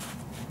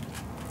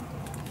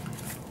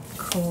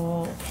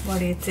 Cool. What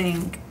do you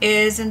think?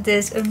 Isn't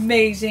this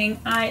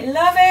amazing? I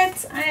love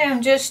it. I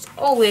am just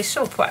always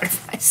so proud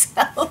of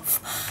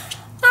myself.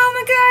 Oh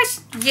my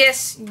gosh.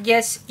 Yes,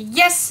 yes,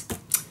 yes.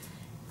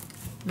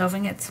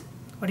 Loving it.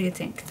 What do you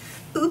think?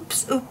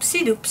 Oops,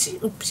 oopsie, doopsie,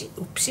 oopsie,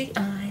 oopsie.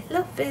 I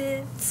love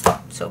it.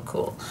 So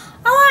cool.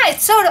 Alright,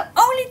 so the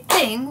only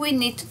thing we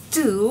need to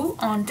do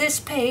on this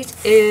page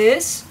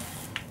is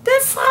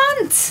the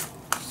front.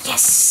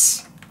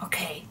 Yes.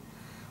 Okay.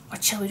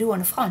 What shall we do on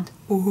the front?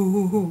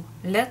 Ooh,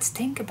 let's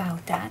think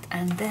about that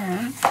and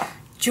then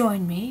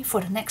join me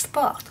for the next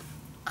part.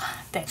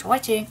 Thanks for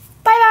watching.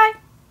 Bye bye.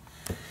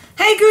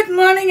 Hey, good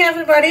morning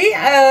everybody.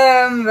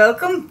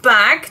 Welcome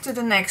back to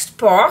the next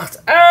part.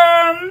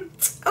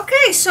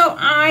 Okay, so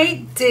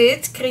I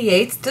did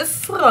create the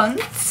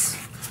front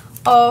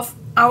of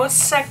our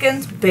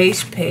second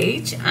base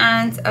page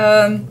and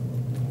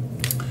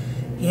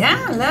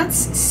yeah, let's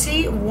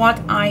see what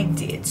I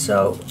did.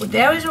 So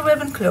there is a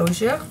ribbon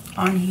closure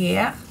on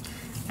here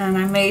and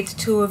I made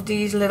two of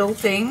these little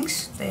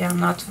things. They are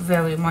not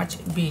very much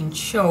being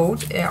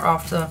showed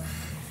after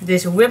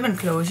this ribbon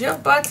closure,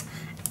 but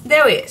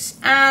there is.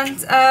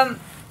 And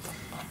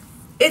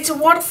it's a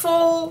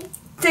waterfall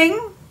thing.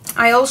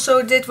 I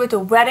also did with a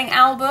wedding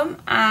album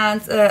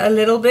and a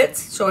little bit,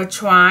 so I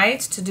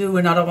tried to do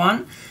another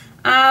one.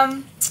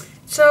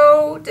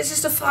 So this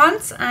is the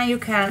front and you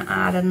can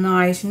add a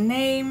nice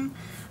name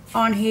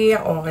on here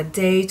or a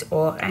date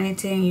or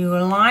anything you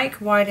like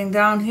writing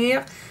down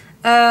here.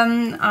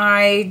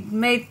 I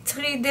made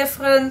 3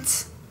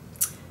 different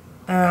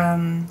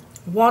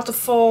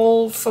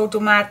waterfall photo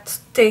mat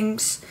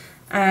things,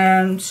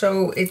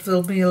 so it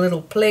will be a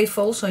little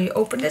playful. So you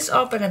open this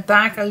up and at the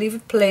back I leave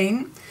it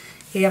plain.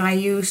 Here I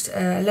used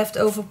a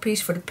leftover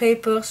piece for the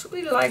papers,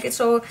 really like it,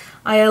 so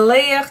I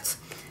layered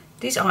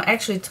these are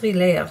actually 3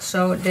 layers.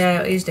 So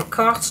there is the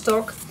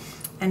cardstock,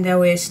 and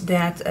there is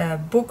that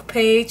book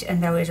page,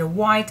 and there is a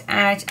white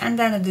edge, and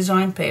then a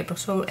design paper.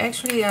 So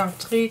actually there are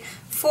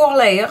 4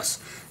 layers.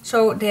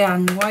 So they are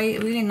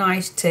really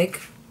nice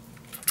thick.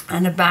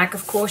 And the back,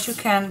 of course, you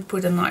can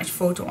put a nice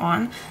photo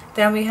on.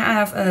 Then we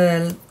have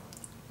a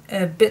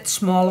bit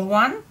smaller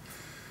one,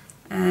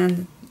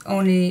 and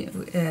only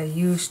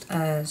used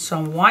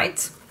some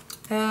white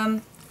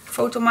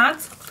photo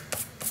mat.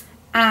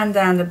 And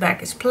then the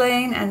back is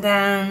plain, and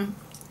then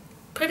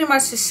pretty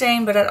much the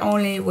same, but that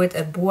only with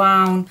a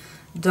brown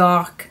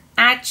dark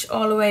edge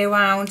all the way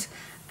around.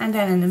 And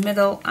then in the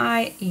middle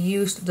I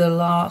used the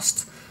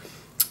last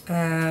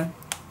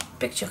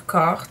picture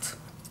card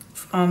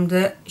from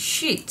the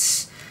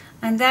sheets,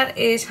 and that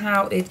is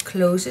how it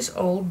closes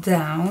all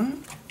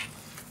down.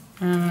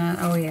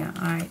 Oh yeah,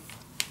 I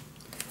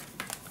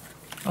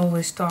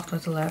always start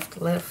with the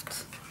left,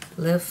 lift,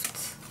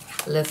 lift,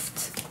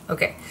 lift.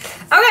 Okay,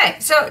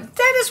 so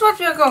that is what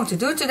we are going to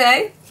do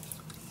today.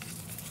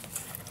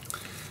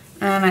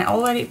 And I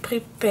already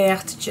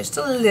prepared just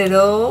a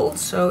little,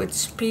 so it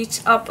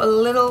speeds up a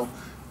little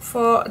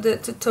for the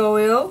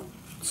tutorial.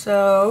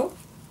 So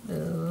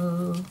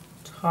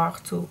it's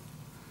hard to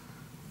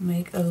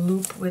make a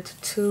loop with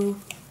two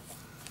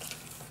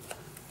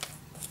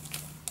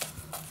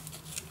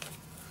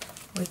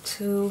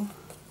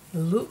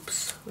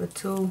loops, with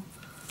 2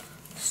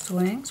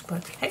 strings,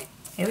 but hey,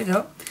 here we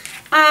go.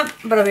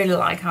 But I really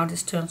like how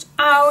this turns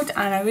out,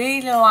 and I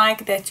really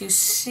like that you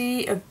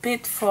see a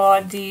bit for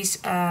these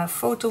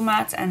photo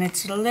mats, and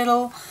it's a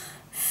little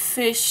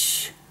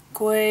fish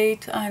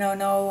grade. I don't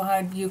know how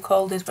you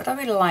call this, but I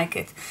really like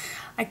it.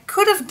 I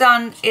could have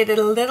done it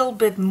a little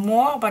bit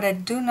more, but I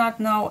do not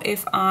know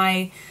if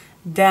I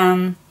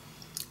then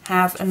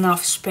have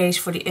enough space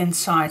for the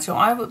inside. So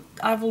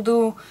I will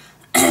do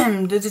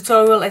the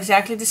tutorial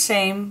exactly the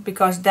same,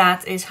 because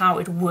that is how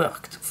it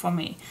worked for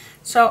me.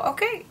 So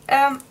okay,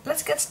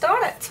 let's get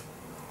started.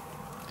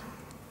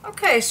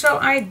 Okay, so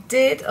I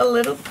did a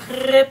little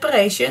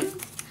preparation.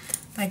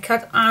 I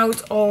cut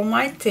out all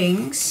my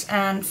things,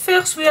 and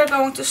first we are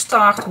going to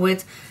start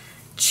with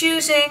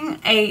choosing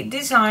a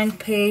design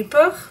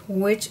paper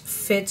which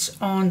fits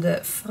on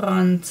the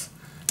front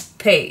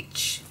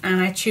page.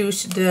 And I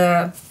choose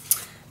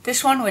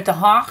this one with the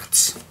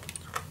hearts.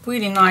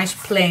 Really nice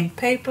plain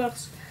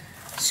papers.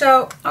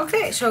 So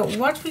okay, so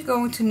what we're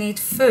going to need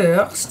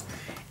first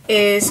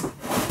is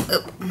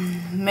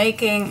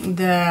making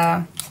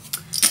the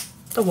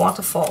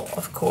waterfall,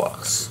 of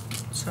course.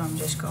 So I'm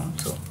just going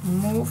to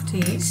move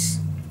these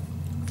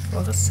for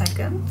a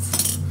second.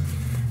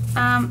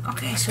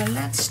 Okay, so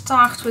let's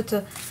start with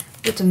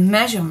the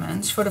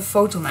measurements for the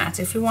photo mat.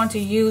 If you want to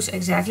use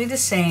exactly the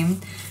same,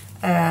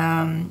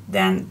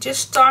 then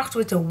just start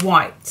with the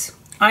white.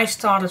 I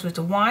started with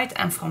the white,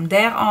 and from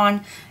there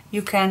on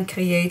you can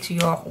create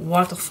your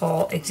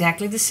waterfall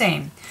exactly the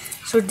same.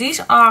 So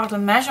these are the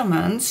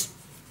measurements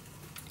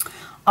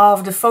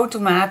of the photo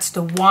mats,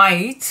 the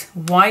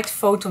white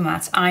photo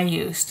mats I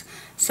used.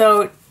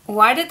 So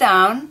write it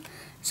down.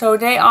 So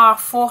they are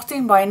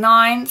 14 by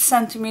 9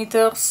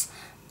 centimeters,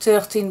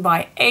 13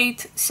 by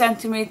 8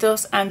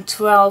 centimeters, and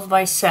 12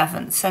 by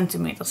 7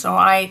 centimeters. So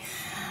I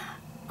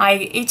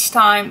each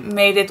time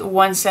made it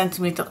 1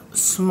 centimeter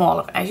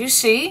smaller, as you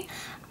see.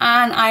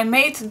 And I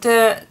made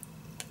the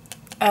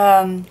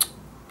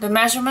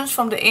measurements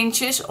from the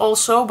inches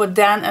also, but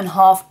then a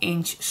 ½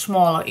 inch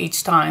smaller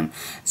each time.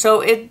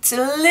 So it's a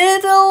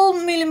little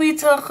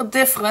millimeter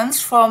difference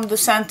from the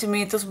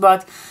centimeters,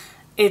 but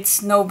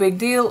it's no big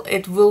deal.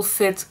 It will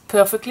fit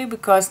perfectly,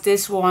 because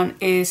this one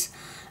is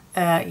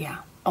yeah,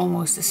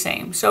 almost the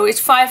same. So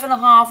it's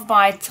 5.5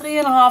 by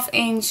 3.5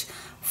 inch,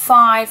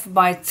 5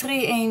 by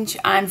 3 inch,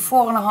 and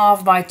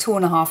 4.5 by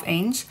 2.5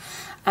 inch.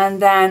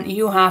 And then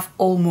you have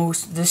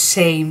almost the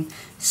same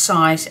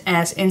size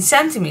as in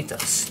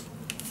centimeters.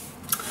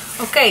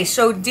 Okay,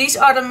 so these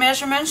are the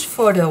measurements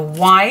for the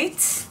white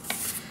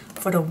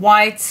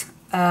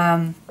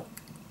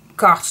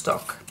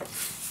cardstock.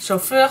 So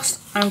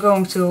first I'm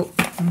going to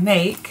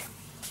make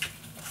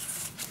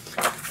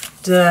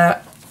the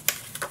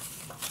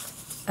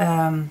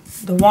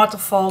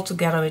waterfall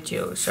together with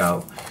you.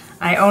 So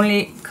I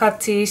only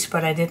cut these,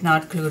 but I did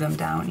not glue them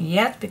down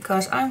yet,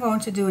 because I'm going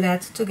to do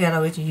that together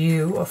with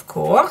you, of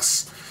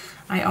course.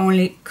 I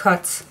only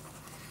cut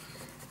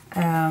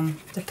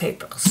the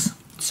papers.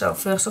 So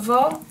first of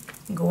all,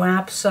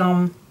 grab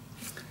some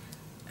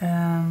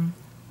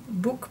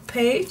book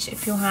page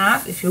if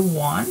you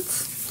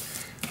want.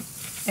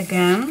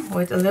 Again,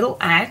 with a little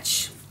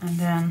edge, and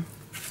then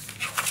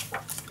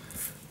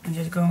I'm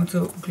just going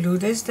to glue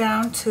this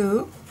down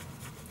too.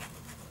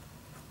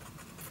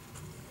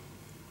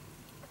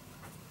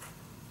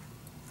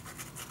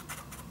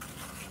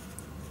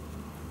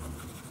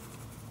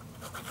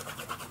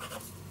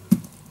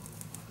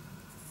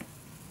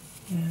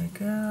 Here we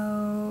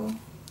go.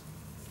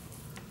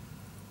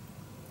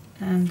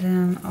 And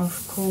then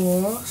of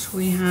course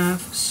we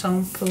have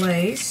some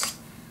place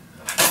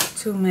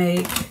to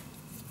make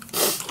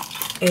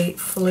a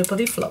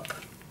flippity flop.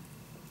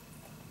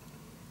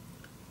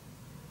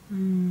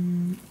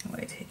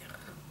 Wait here.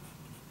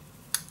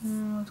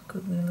 Oh, it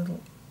could be a little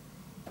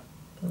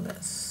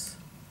less.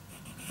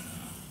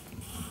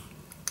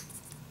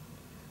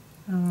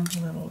 I want a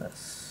little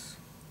less.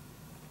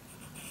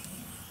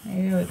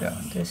 Here we go.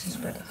 This is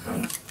better.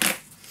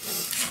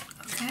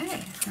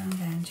 Okay, and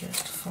then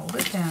just fold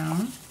it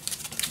down.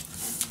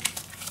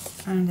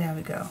 And there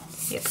we go.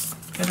 Yep,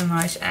 got a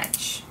nice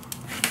edge.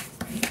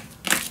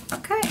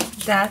 Okay,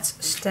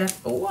 that's step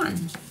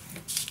 1.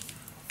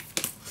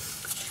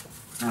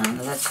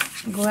 And let's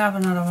grab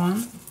another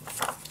one.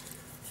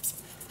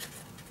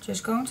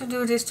 Just going to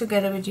do this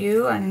together with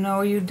you. I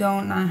know you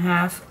don't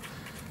have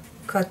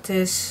cut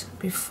this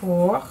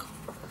before,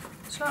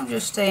 so I'm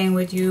just staying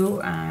with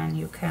you, and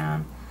you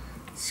can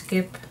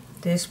skip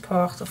this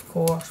part of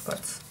course, but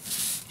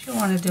if you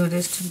want to do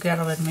this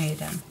together with me,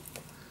 then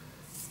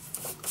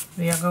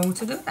we are going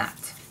to do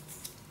that.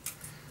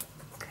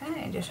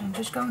 Okay, I'm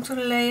just going to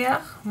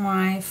layer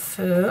my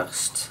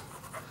first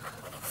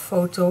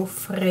photo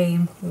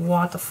frame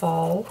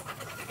waterfall.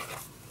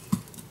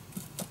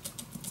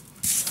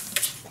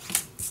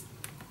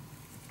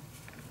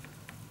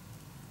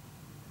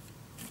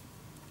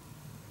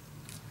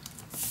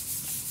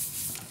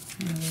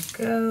 There we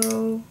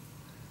go.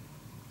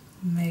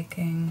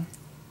 Making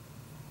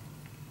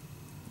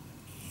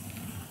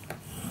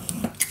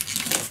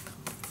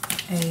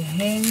a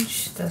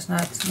hinge. Does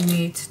not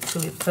need to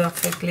be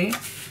perfectly.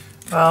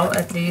 Well,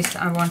 at least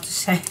I want to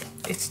say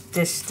it's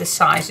this. The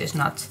size is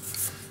not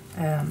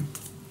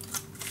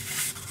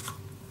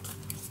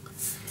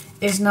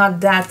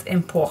that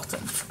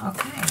important.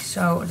 Okay,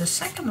 so the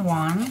second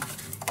one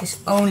is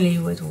only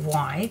with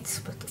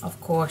white, but of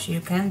course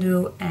you can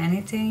do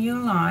anything you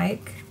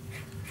like.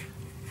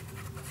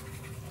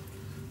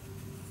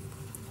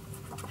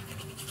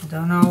 I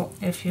don't know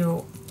if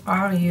you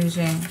are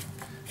using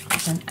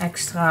an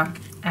extra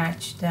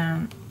edge,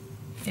 then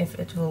if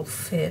it will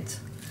fit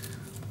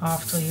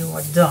after you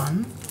are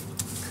done,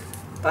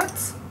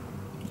 but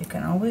you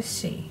can always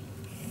see.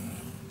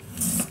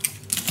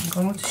 I'm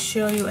going to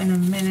show you in a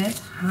minute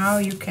how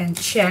you can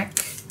check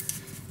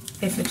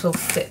if it will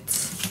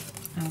fit.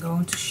 I'm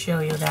going to show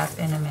you that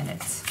in a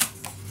minute.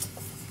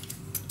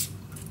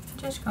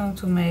 Just going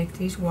to make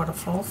these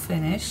waterfall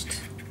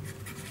finished.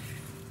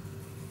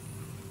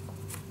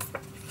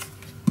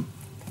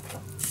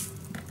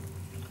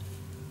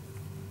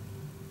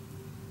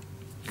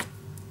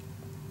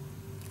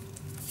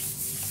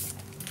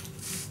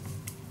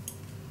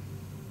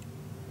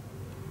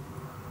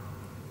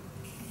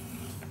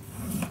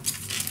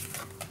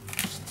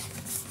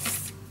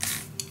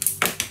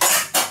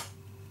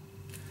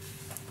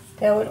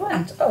 There it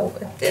went. Oh,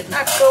 it did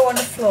not go on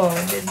the floor.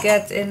 It did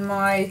get in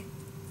my,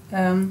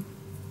 what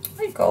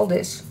do you call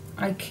this?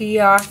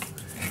 IKEA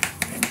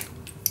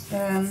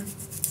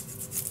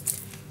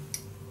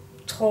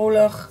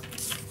troller.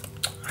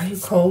 How do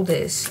you call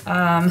this?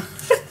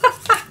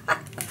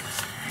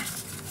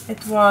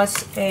 It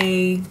was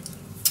a,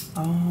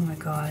 oh my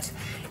god.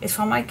 It's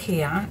from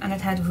IKEA and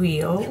it had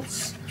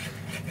wheels.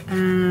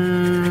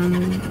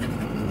 And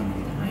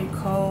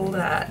call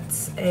that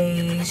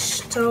a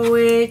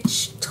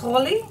stowage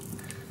trolley?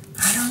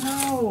 I don't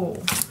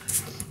know.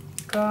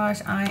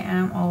 Gosh, I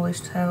am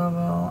always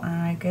terrible, and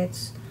I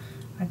guess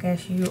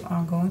you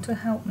are going to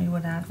help me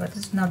with that, but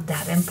it's not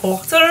that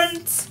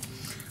important.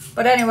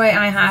 But anyway,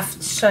 I have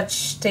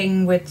such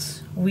thing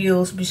with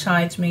wheels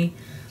besides me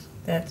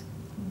that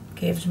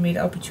gives me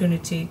the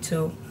opportunity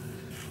to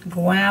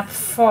grab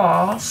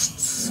fast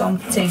some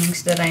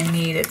things that I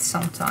needed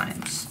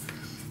sometimes,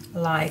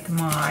 like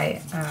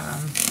my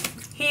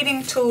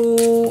heating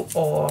tool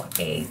or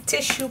a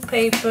tissue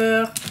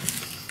paper,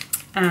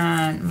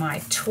 and my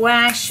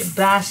trash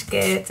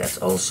basket that's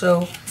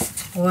also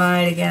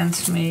right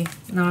against me,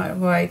 no,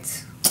 right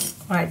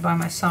by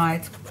my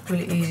side.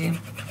 Really easy.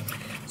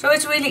 So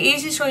it's really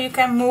easy, so you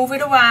can move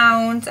it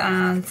around,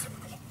 and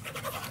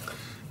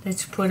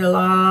let's put a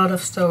lot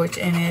of storage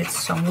in it.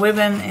 Some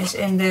ribbon is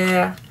in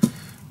there,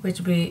 which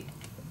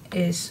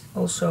is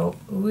also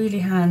really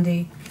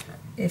handy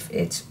if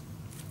it's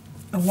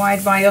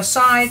right by your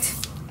side.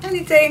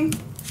 Anything.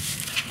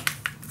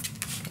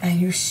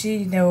 And you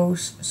see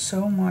those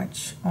so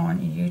much on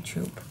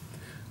YouTube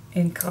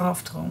in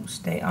craft rooms.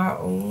 They are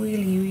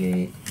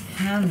really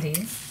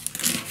handy.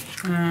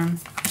 And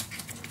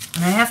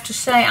I have to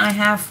say, I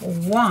have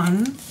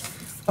one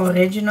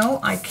original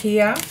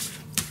IKEA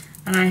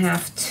and I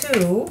have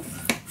two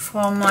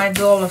from my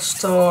dollar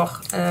store.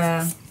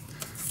 Yeah,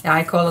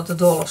 I call it the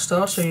dollar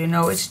store, so you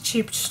know it's a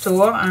cheap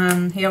store,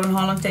 and here in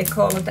Holland they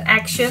call it the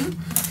Action.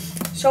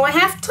 So I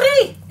have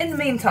 3 in the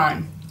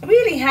meantime.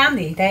 Really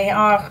handy. They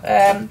are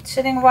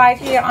sitting right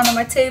here under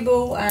my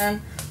table,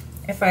 and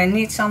if I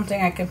need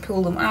something I can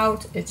pull them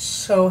out. It's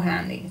so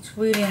handy. It's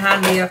really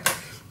handier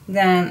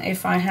than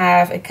if I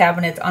have a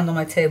cabinet under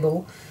my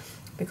table,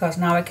 because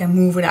now I can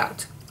move it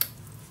out.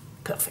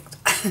 Perfect.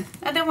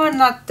 And they were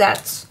not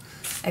that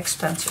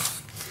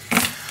expensive.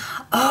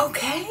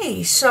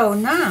 Okay, so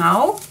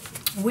now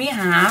we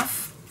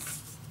have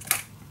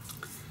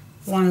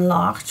one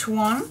large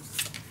one.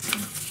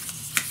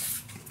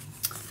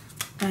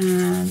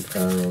 and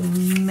a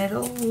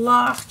middle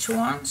large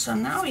one. So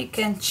now we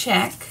can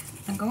check.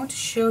 I'm going to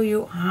show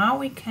you how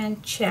we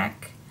can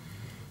check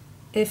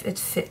if it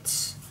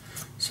fits.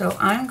 So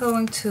I'm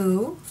going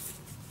to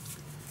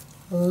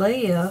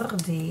layer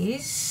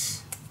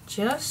these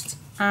just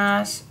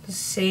as the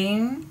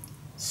same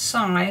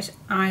size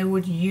I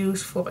would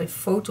use for a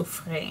photo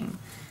frame,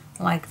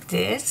 like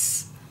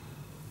this.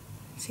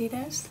 See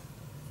this?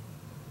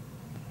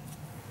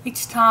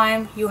 Each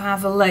time you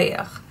have a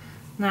layer.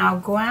 Now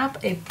grab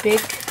a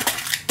big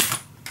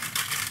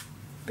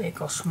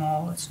or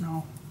small, it's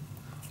no,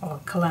 or a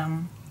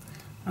clam.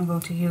 I'm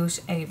going to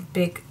use a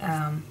big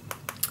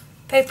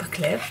paper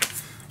clip.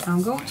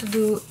 I'm going to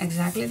do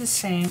exactly the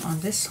same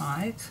on this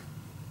side,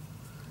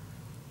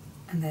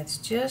 and that's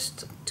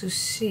just to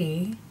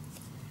see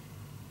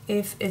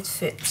if it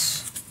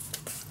fits.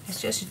 It's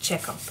just a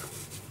checkup.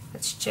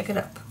 Let's check it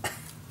up.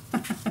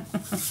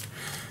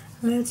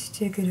 Let's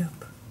check it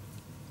up.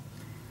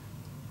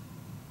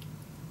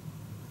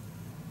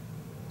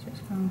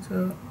 Just going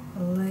to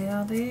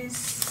layer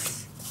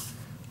these,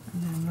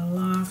 and then the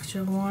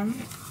larger one.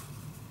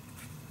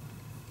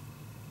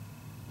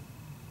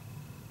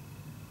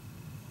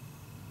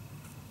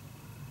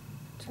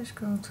 Just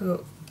going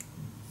to,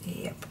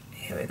 yep,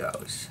 here it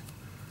goes.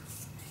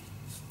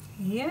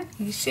 Yeah,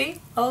 you see,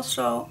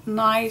 also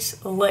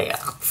nice layered,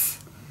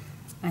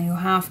 and you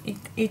have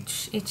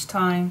each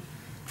time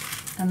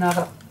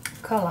another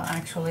color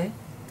actually.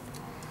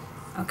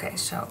 Okay,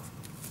 so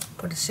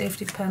put the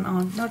safety pen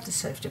on, not the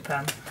safety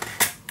pen,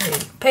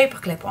 the paper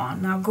clip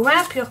on. Now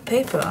grab your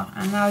paper,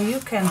 and now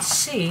you can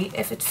see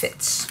if it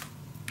fits.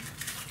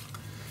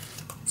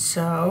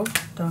 So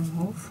don't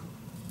move.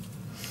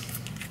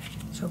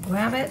 So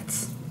grab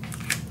it,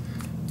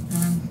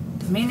 and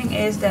the meaning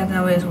is that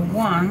there is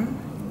one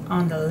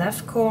on the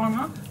left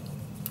corner,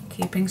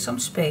 keeping some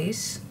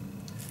space,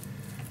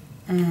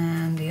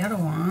 and the other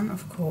one,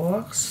 of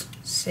course,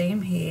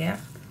 same here,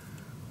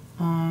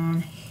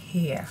 on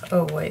here.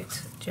 Oh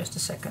wait, just a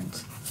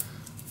second.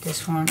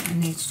 This one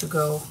needs to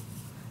go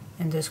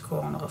in this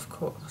corner, of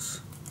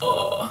course.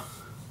 Oh,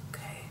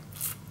 okay.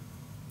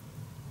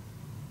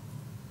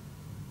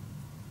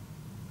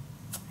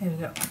 Here we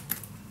go.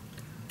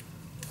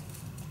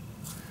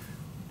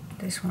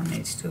 This one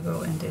needs to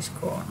go in this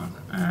corner.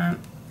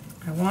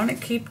 I want to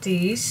keep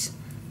these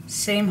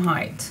same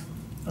height,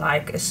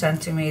 like a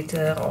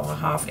centimeter or a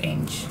half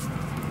inch.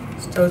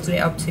 It's totally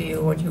up to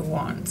you what you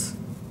want.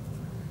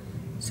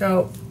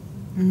 So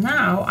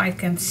now I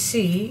can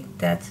see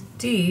that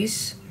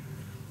these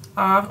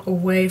are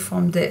away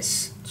from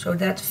this, so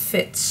that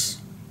fits.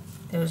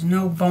 There is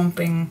no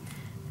bumping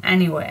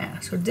anywhere,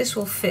 so this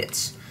will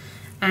fit.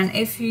 And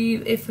if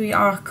we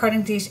are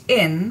cutting these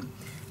in,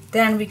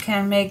 then we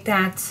can make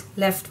that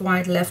left,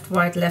 right, left,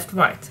 right, left,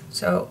 right.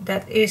 So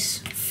that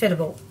is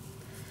fittable.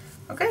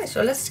 Okay,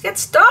 so let's get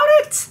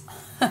started.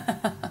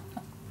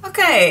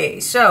 Okay,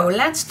 so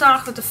let's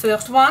start with the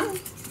first one.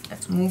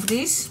 Let's move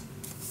these.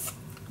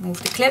 Move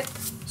the clip.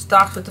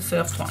 Start with the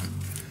first one.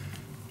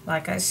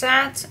 Like I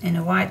said, in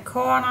the white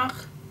corner.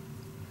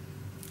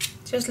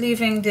 Just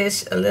leaving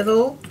this a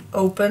little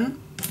open.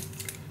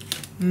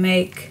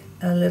 Make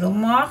a little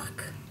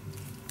mark.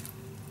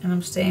 And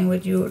I'm staying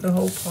with you the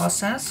whole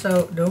process,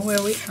 so don't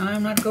worry,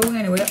 I'm not going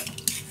anywhere.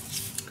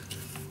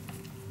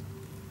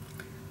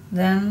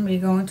 Then we're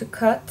going to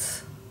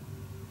cut.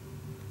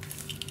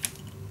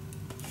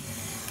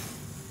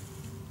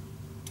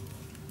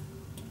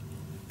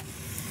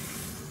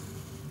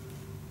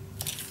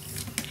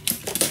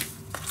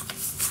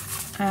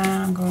 And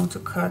I'm going to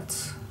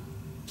cut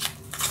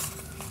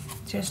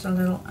just a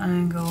little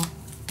angle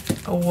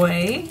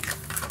away.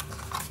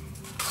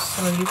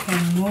 So you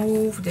can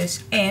move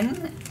this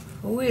in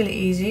really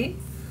easy,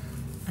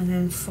 and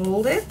then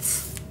fold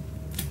it.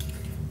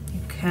 You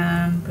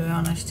can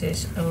burnish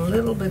this a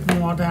little bit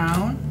more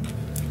down,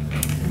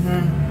 and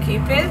then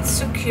keep it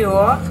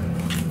secure.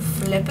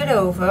 Flip it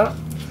over.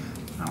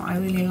 Now I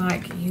really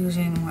like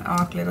using my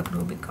arc glitter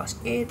glue because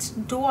it's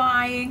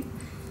drying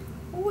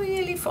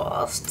really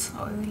fast.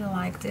 I really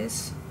like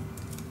this.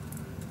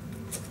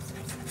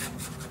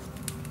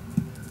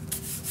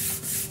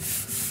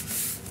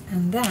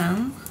 And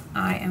then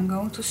I am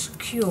going to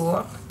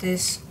secure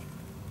this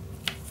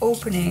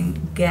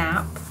opening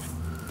gap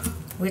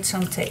with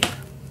some tape.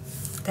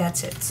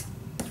 That's it.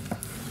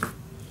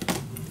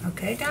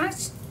 Okay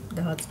guys,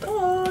 that's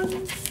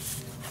done.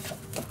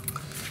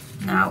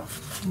 Now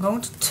I'm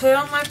going to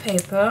turn my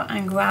paper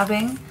and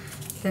grabbing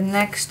the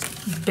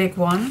next big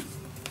one.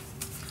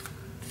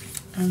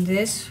 And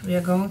this we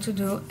are going to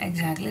do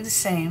exactly the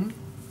same.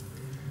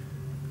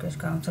 Just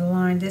going to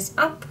line this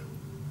up.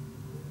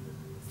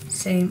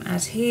 Same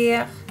as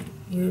here,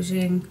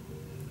 using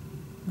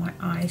my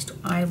eyes to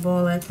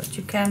eyeball it, but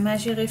you can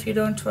measure if you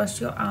don't trust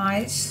your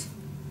eyes.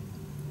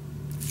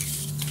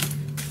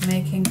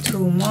 Making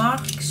 2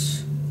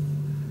 marks,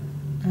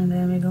 and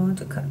then we're going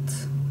to cut.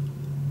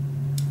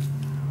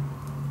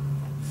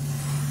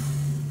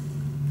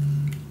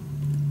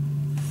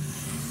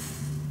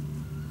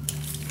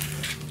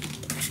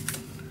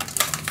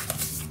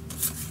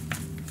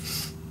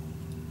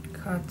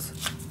 cut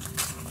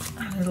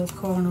a little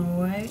corner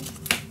away.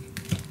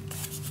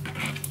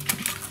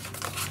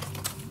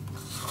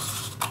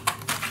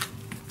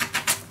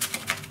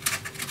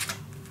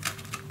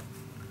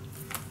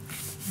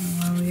 And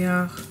when we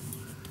are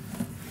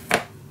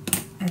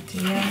at the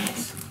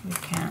end, we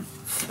can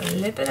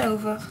flip it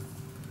over,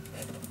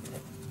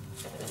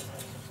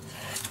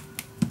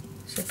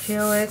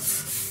 secure it,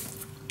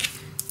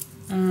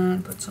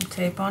 and put some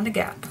tape on the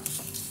gap.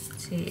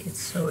 See,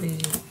 it's so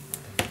easy.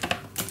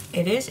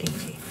 It is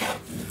easy.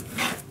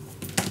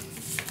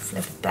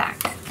 Flip it back.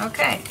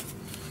 Okay,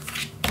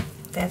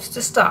 that's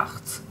the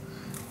start.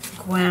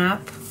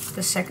 Grab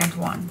the second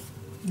one.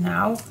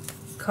 Now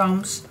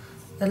comes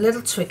a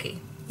little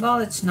tricky. Well,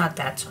 it's not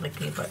that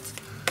tricky, but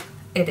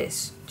it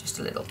is just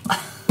a little.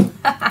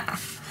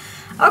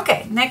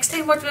 Okay, next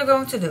thing what we're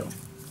going to do.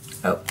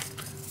 Oh,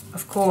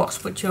 of course,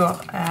 put your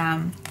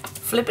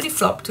flippity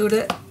flop to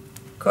the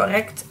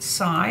correct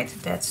side.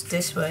 That's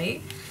this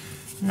way.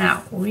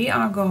 Now we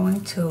are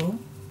going to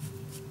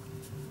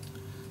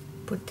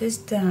put this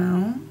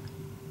down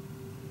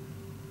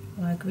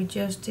like we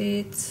just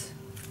did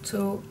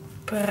to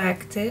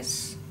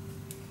practice,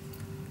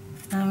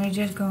 and we're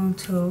just going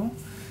to,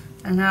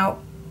 and now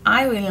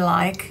I really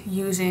like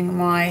using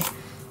my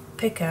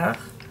picker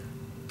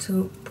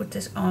to put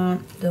this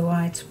on the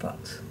white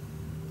spot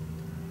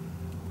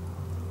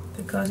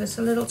because it's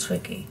a little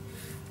tricky.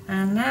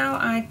 And now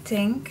I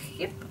think,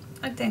 yep,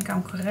 I think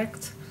I'm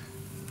correct.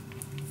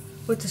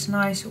 Put this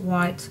nice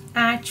white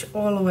edge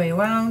all the way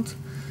around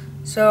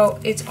so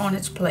it's on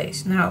its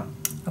place. Now,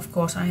 of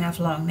course, I have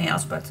long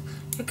nails, but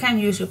you can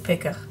use your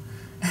picker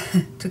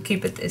to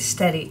keep it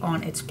steady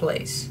on its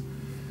place.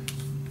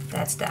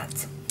 That's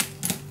that.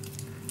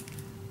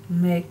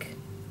 Make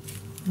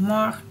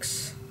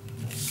marks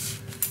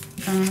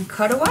and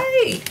cut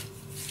away.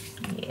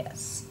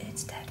 Yes,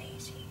 it's that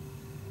easy.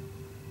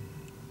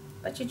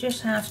 But you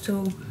just have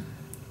to,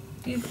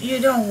 you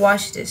don't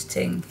wash this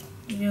thing.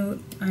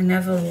 I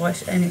never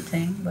wash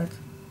anything, but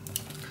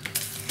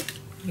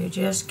you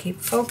just keep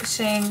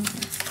focusing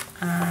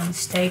and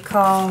stay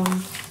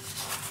calm.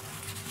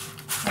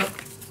 Oh,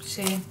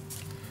 see,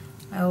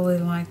 I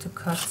always like to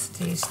cut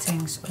these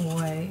things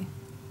away.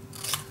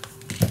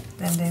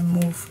 Then they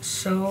move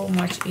so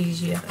much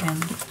easier in,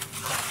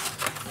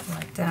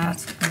 like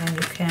that. And then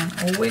you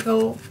can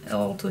wiggle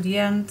all to the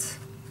end.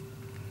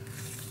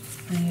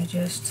 And you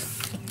just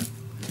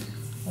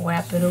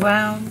wrap it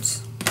around.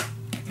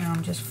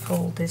 And just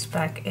fold this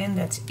back in.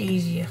 That's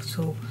easier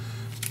to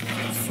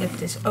flip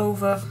this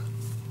over.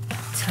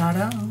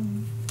 Ta-da!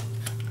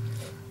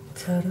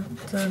 Ta-da,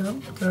 ta-da,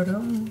 ta-da.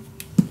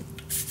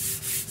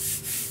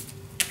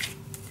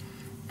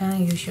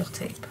 And use your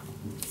tape.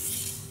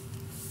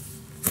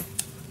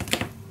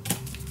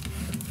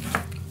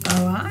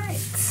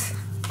 Alright,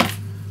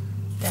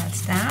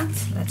 that's that.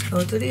 Let's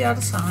go to the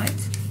other side.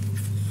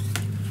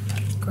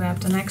 Grab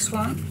the next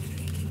one.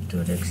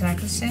 Do the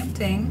exactly same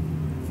thing.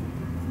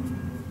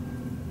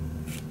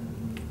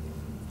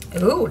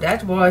 Ooh,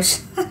 that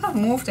was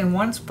moved in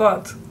one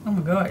spot. Oh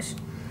my gosh.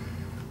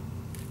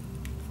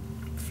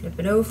 Flip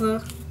it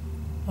over,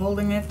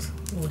 holding it.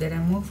 Oh, did I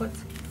move it?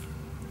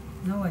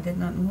 No, I did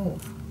not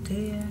move.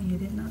 Dear, you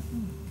did not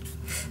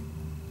move.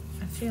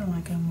 I feel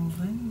like I'm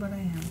moving, but I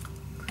am.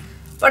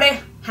 But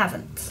I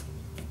haven't.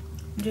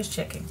 I'm just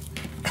checking.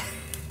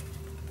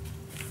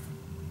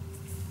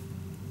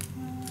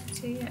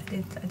 See, I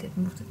did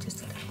move it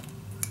just a little.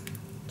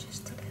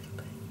 Just a little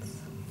bit.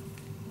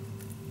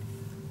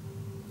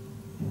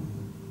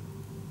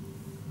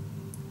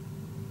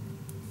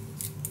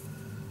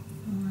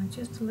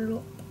 Just a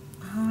little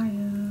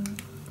higher.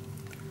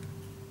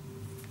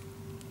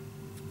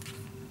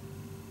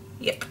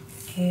 Yep.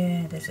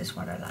 Yeah, this is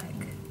what I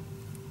like.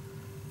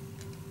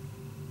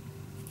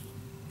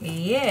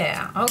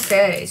 Yeah,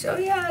 okay, so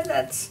yeah,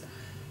 that's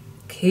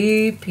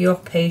keep your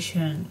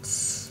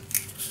patience.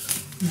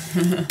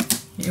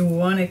 You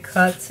want to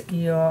cut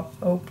your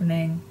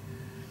opening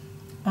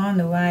on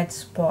the right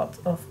spot,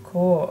 of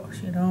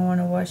course. You don't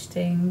want to wash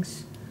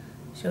things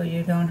so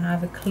you don't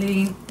have a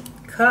clean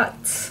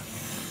cut.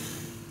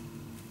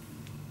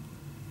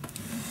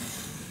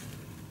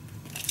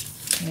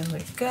 Here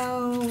we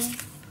go.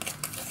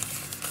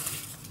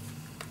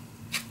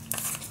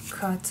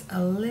 Cut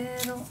a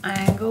little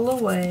angle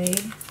away.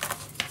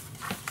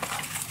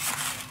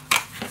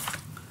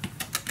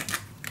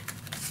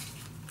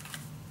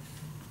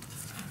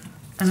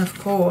 And of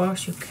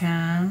course you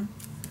can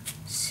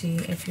see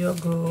if you're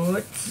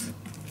good.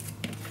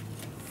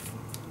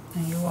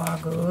 And you are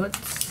good.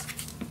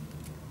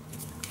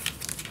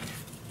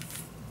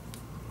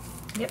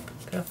 Yep,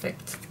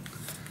 perfect.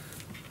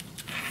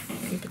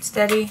 Keep it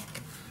steady.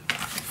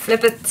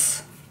 Flip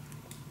it.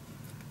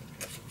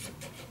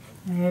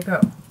 There you go.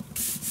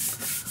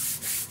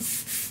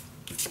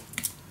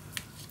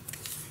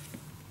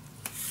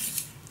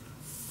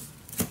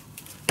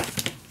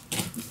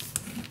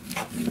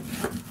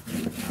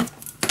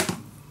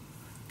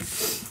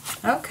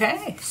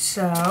 Okay,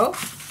 so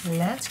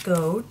let's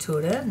go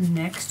to the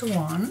next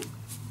one.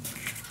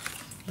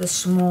 the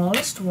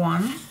smallest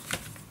one.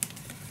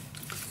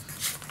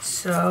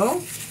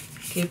 So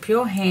keep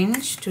your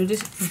hinge to the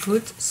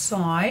good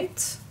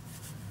side.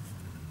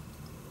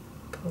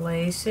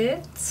 Place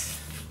it.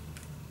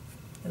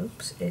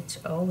 Oops,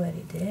 it's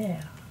already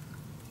there.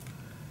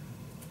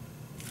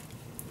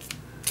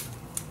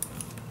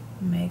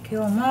 Make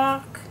your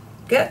mark.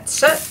 Get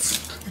set.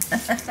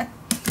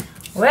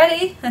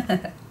 Ready?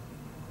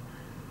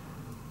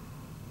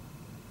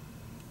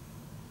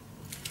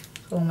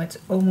 It's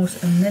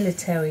almost a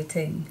military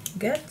thing.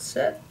 Get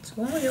set,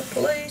 on your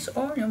place,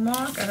 on your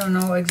mark. I don't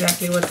know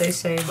exactly what they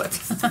say, but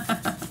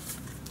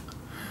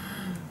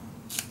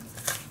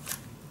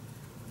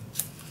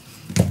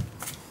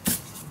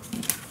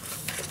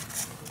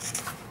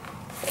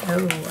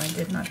oh, I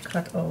did not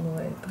cut all the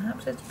way.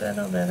 Perhaps it's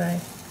better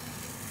that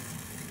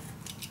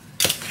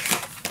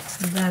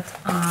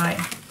I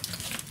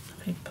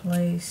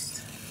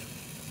replaced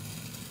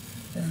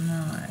the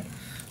knife.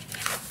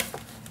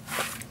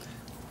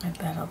 I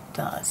better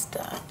does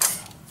that.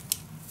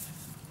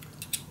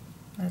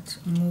 Let's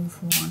move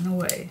one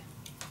away.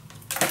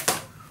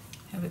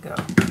 Here we go.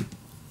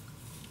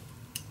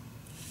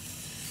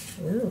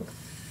 Ooh,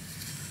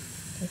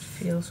 that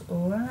feels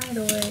right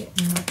away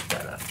much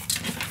better.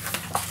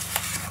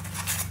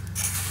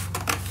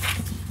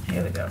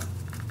 Here we go.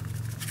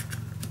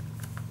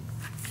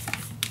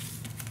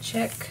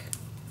 Check.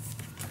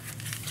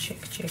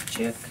 Check, check,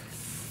 check.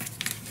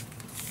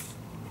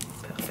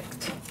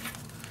 Perfect.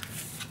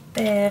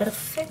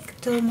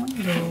 Perfecto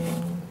mundo.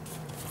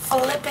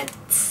 Flip it.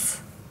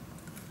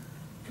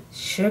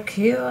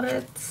 Secure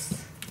it.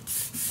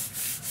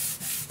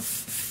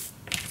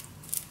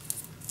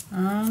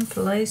 And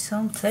place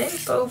some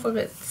tape over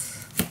it.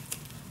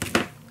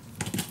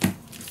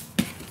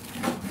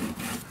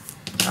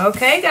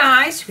 Okay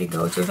guys, we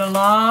go to the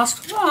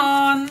last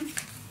one.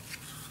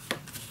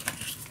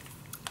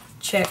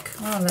 Check.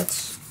 Oh,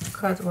 let's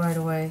cut right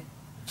away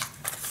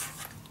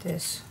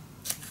this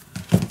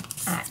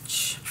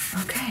edge.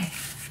 Okay,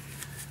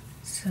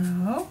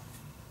 so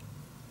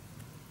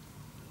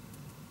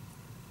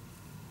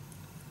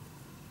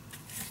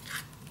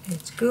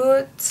it's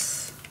good.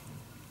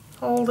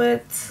 Hold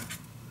it,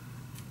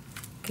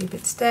 keep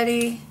it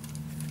steady,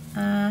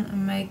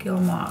 and make your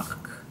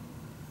mark.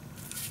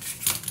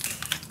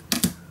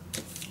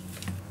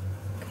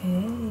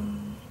 Okay.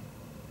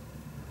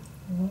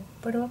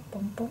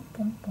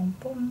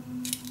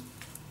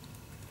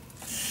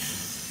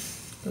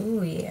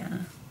 Oh yeah,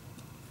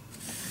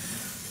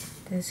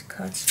 this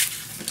cuts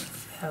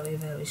very,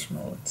 very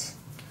smooth.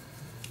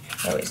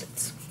 Where is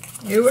it?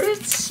 Here it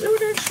is. Here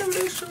it is. Here it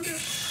is. Here it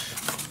is.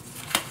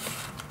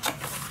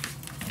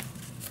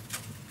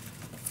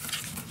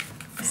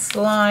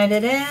 Slide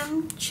it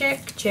in.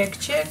 Check, check,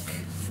 check.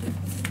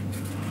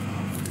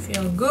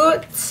 Feel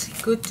good.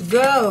 Good to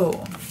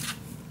go.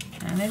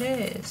 And it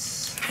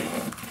is.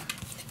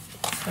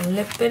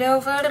 Flip it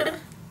over.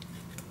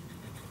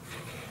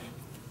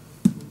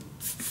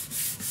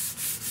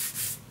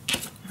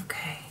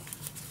 Okay,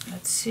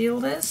 let's seal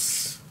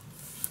this.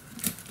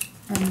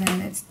 And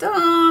then it's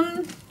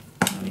done.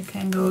 Now we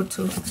can go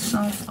to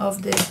some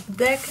of the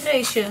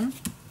decoration.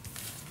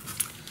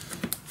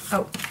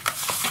 Oh,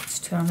 let's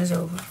turn this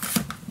over.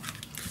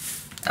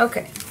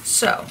 Okay,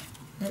 so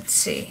let's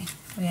see.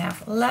 We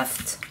have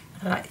left,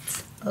 right,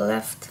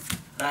 left,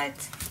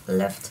 right,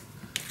 left,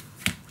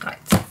 right.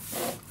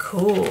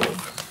 Cool.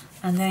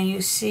 And then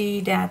you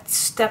see that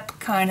step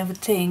kind of a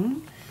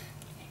thing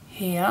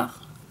here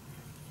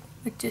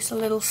with just a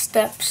little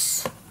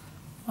steps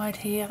right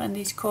here in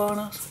these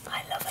corners.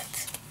 I love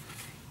it.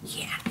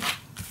 Yeah,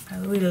 I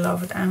really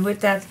love it. And with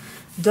that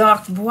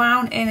dark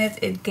brown in it,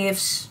 it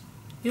gives,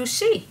 you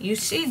see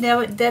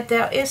that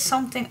there is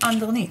something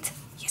underneath.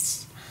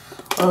 Yes,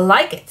 I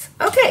like it.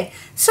 Okay,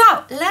 so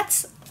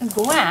let's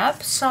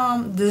grab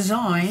some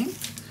design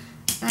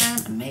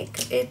and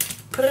make it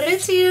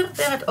prettier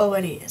than it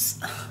already is.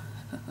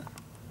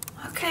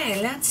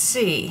 Okay, let's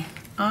see.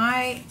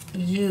 I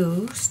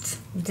used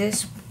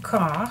this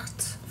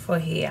card for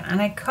here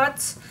and I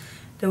cut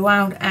the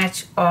round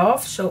edge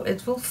off so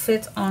it will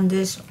fit on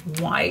this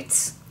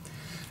white.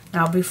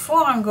 Now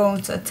before I'm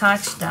going to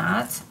attach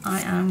that,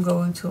 I am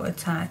going to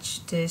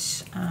attach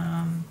this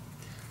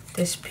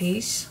this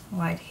piece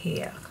right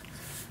here.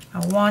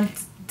 I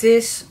want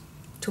this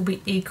to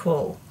be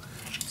equal,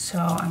 so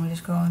I'm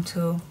just going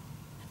to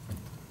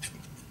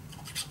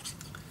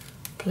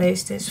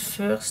place this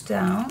first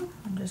down.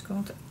 I'm just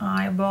going to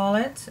eyeball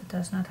it. It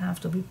does not have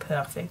to be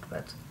perfect,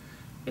 but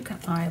you can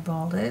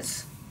eyeball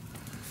this.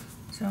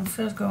 So I'm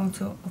first going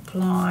to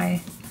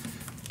apply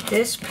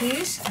this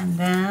piece and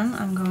then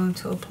I'm going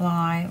to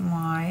apply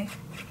my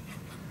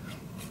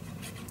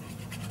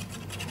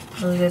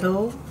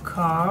little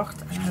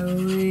card. And I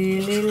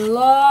really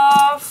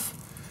love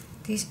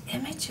these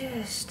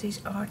images.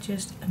 These are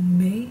just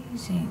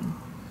amazing.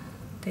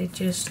 They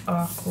just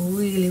are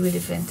really, really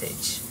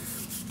vintage.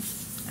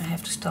 I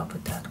have to stop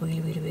with that. Really,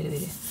 really, really,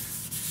 really.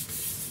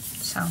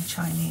 Sound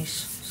Chinese,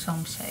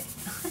 some say.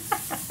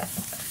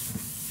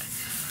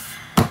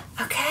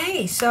 Okay.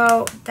 Okay,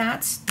 so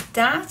that's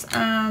that,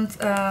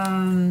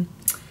 and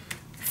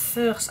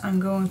first I'm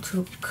going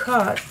to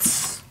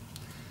cut,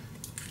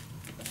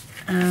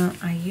 and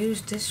I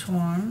use this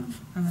one,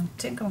 and I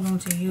think I'm going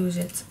to use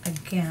it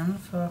again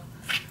for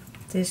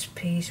this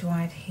piece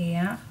right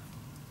here.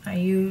 I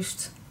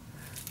used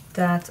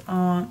that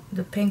on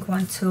the pink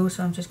one too,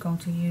 so I'm just going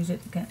to use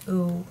it again.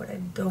 Oh, but I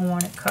don't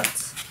want to cut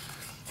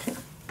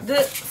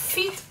the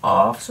feet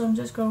off, so I'm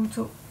just going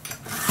to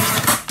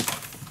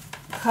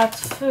cut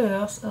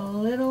first a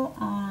little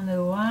on the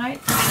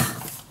right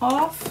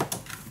off,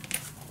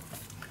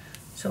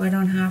 so I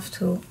don't have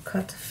to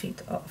cut the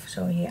feet off.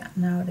 So yeah,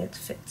 now that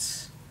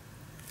fits.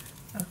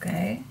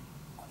 Okay,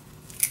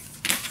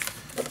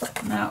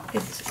 now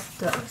it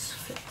does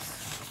fit.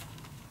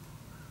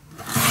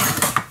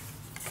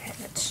 Okay,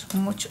 let's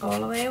smooch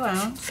all the way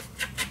around. So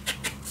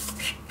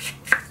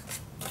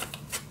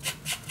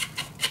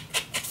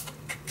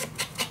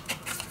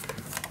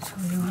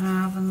you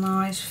have a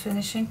nice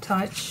finishing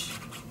touch.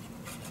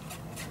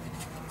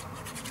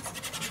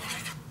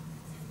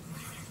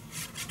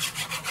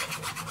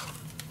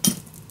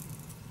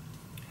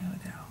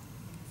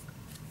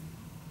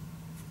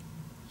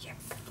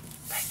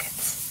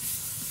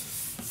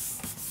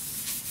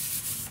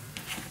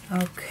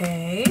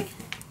 Okay,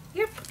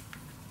 yep.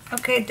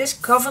 Okay, this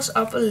covers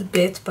up a little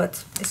bit,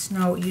 but it's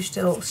no, you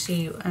still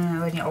see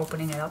when you're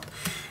opening it up.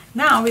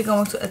 Now we're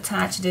going to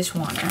attach this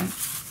one, and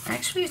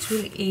actually it's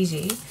really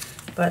easy,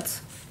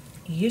 but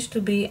it used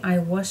to be I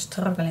was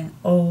struggling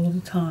all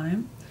the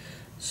time.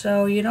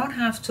 So you don't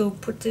have to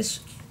put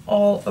this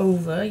all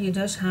over, you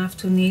just have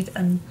to need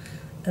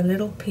a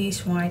little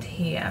piece right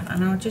here.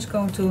 And I'm just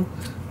going to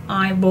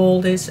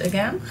eyeball this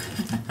again.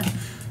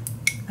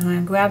 And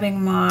I'm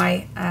grabbing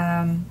my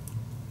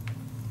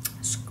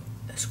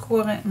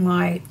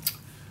my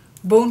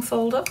bone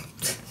folder.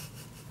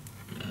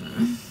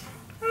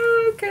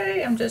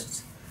 Okay, I'm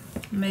just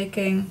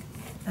making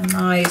a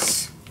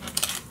nice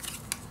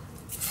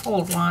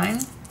fold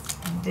line,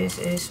 and this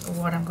is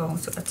what I'm going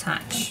to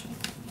attach.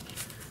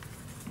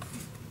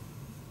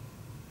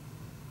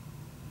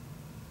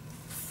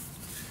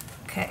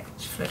 Okay,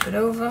 let's flip it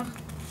over.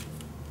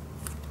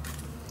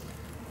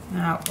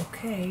 Now,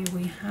 okay,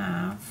 we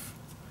have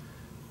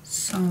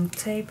some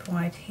tape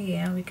right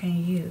here we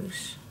can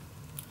use.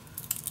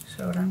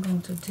 So what I'm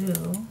going to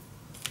do,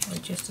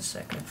 wait just a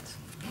second,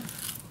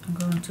 I'm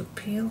going to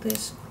peel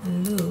this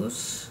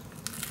loose,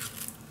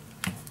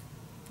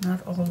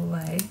 not all the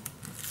way,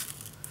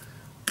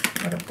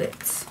 but a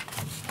bit.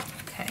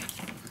 Okay,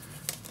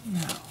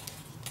 now,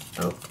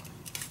 oh,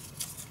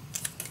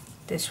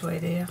 this way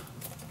there,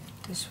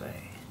 this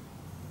way.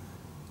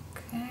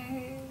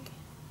 Okay,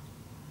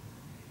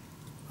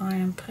 I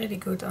am pretty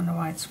good on the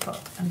white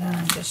spot, and then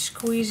I'm just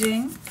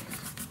squeezing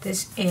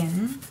this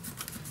in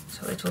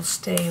so it will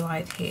stay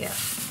right here.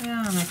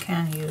 Yeah, and I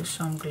can use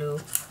some glue.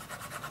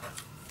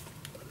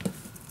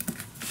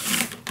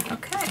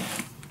 Okay,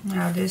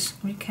 now this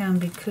we can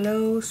be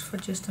closed for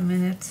just a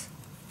minute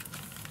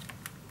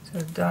so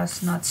it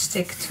does not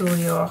stick to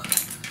your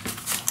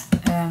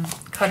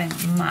cutting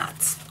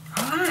mat.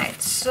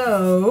 Alright,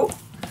 so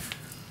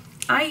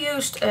I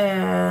used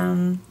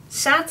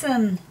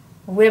satin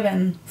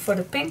ribbon for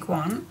the pink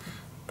one,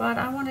 but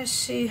I want to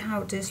see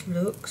how this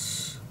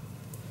looks.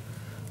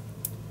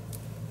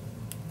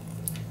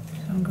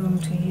 So I'm going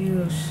to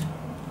use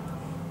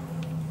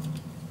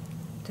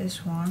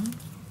this one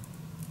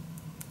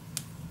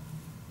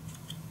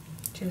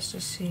just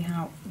to see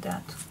how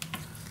that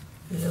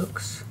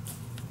looks,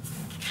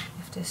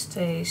 if this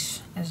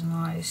stays as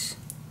nice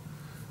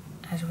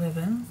as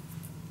ribbon.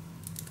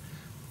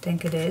 I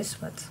think it is,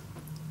 but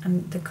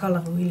and the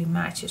color really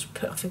matches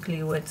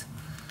perfectly with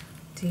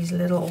these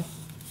little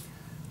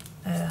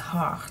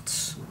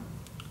hearts.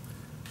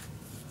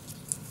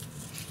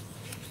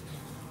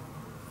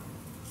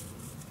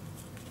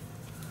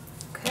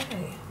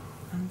 Okay,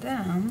 and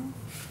then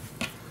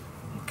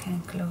you can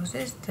close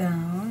this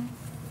down.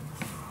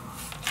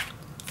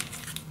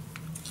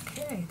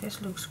 Okay,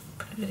 this looks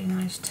pretty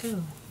nice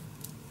too.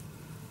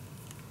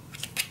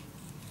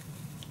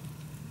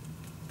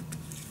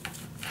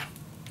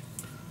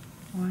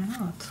 Why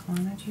not? Why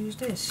not use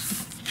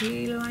this? I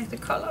really like the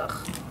color.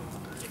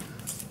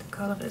 The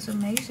color is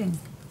amazing.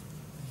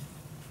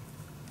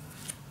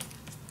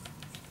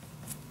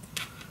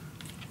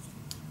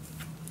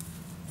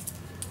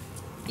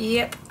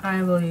 Yep,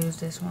 I will use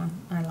this one.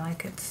 I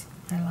like it.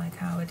 I like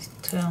how it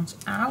turns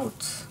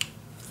out.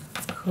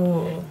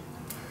 Cool.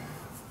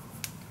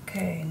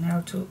 Okay,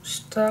 now to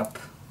stop.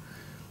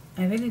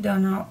 I really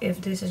don't know if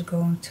this is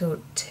going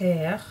to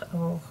tear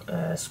or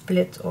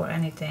split or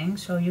anything,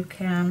 so you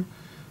can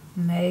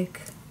make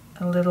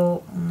a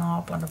little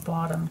knob on the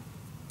bottom.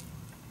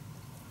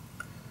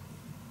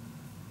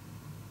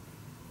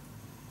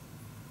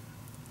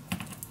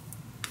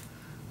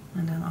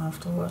 And then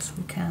afterwards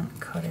we can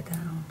cut it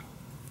down.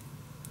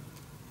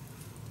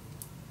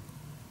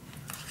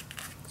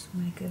 Let's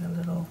make it a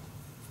little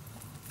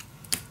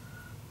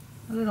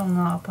a little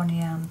knob on the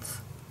end,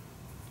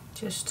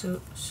 just to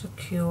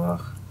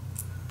secure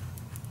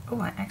Oh,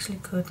 I actually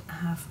could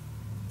have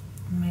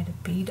made a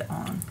bead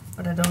on,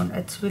 but I don't,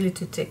 it's really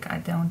too thick. I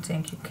don't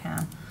think you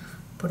can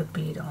put a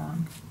bead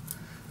on.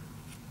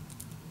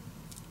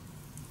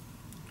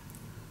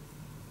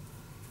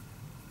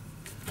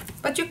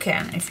 But you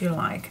can if you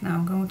like. Now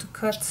I'm going to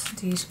cut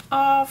these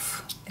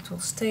off. It will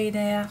stay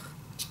there,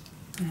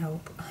 I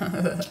hope.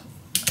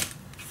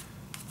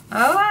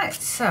 Alright,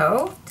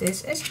 so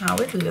this is how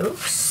it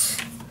looks.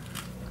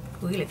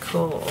 Really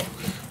cool.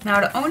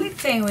 Now the only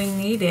thing we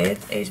needed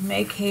is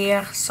make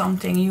here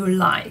something you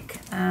like.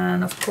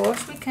 And of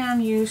course we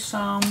can use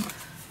some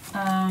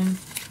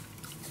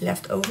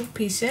leftover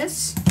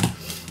pieces.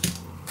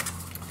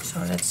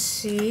 So let's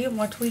see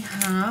what we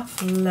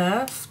have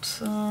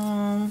left.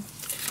 I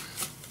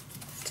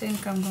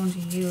think I'm going to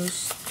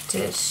use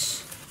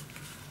this.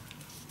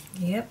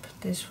 Yep,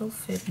 this will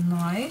fit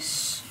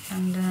nice.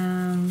 And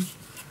then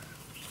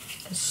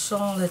a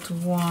solid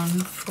one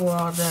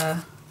for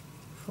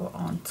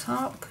on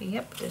top.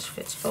 Yep, this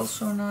fits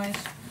also nice.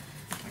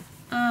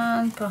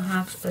 And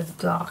perhaps a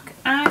dark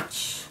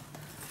edge.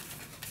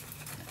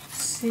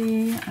 Let's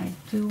see, I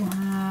do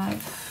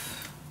have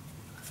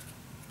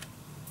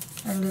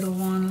a little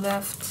one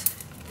left.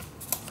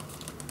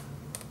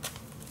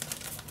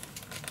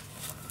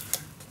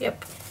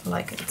 Yep,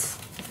 like it.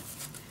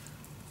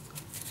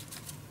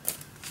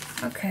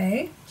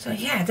 Okay, so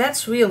yeah,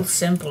 that's real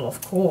simple,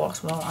 of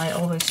course. Well, I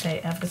always say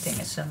everything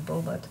is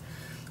simple, but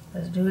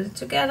let's do it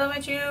together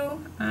with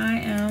you. I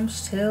am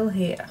still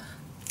here.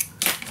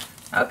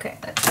 Okay,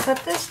 let's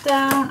cut this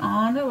down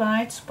on the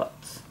right spot,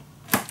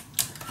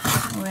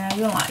 where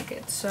you like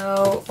it.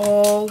 So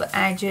all the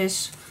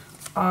edges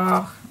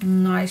are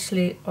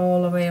nicely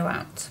all the way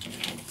around.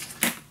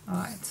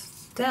 Alright,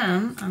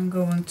 then I'm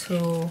going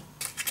to,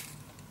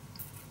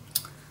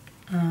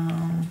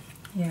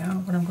 yeah,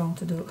 what I'm going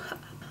to do.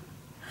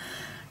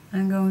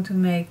 I'm going to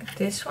make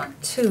this one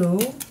too,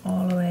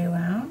 all the way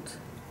around,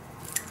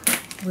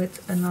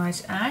 with a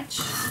nice edge.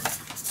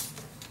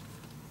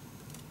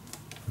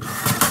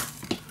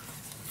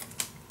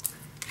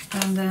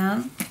 And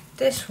then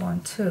this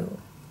one too,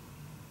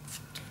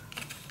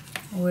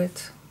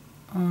 with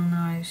a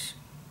nice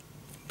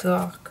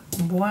dark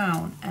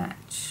brown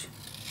edge.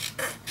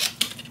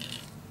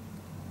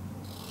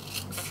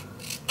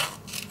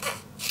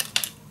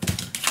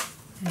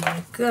 There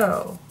you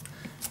go.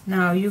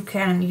 Now you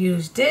can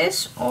use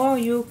this, or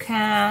you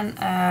can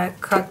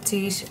cut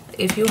these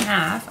if you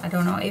have. I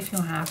don't know if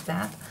you have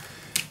that.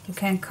 You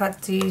can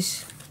cut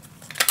these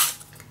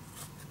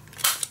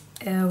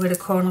with a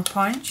corner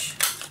punch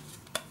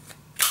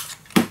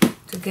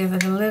to give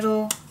it a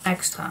little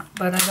extra.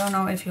 But I don't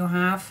know if you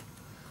have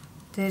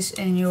this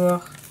in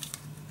your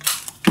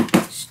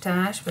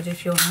stash, but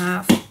if you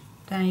have,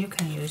 then you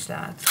can use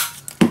that.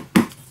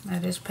 Now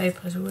this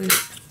paper is really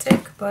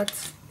thick,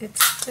 but it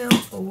still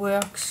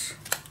works.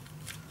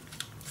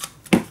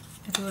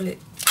 It really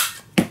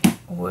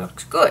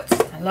works good.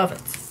 I love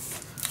it.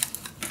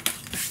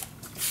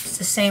 It's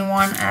the same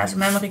one as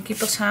Memory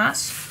Keepers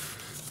has.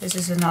 This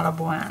is another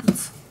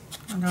brand.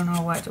 I don't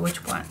know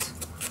which brand.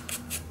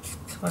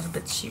 It was a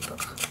bit cheaper.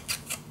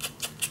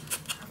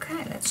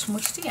 Okay, let's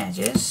smooch the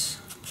edges.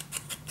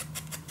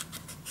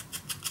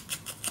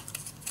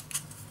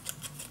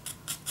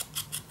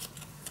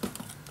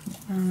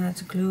 And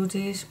let's glue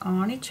these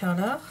on each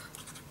other.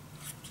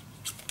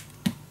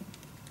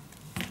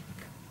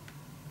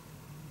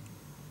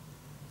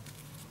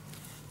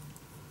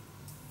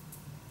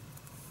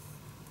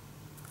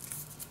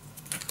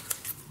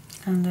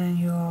 And then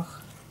your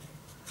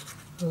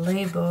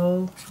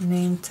label,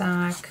 name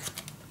tag,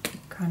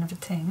 kind of a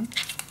thing,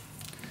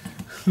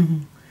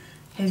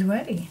 is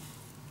ready.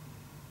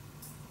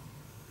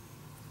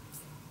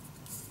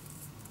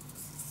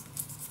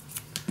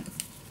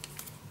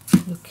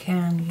 You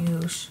can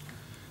use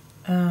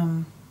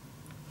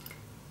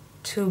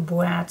 2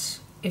 brads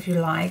if you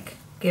like,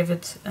 give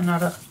it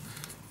another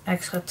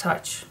extra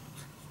touch,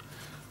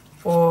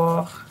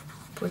 or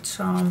put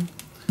some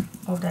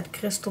of that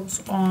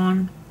crystals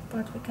on.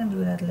 But we can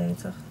do that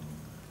later.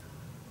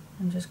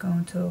 I'm just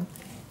going to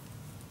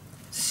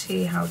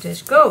see how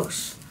this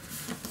goes.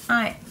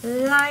 I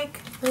like,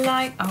 oh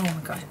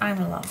my gosh, I'm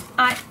in love.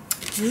 I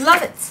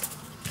love it.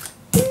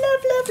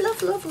 Love, love,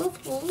 love, love,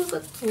 love, love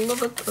it,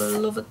 love it,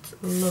 love it,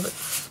 love it.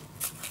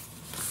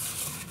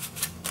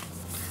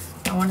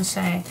 I want to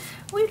say,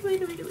 wait.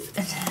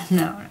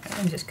 No,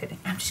 I'm just kidding,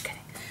 I'm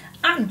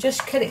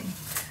just kidding.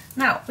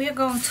 Now we are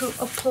going to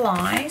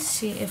apply,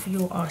 see if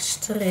you are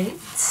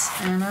straight,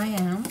 and I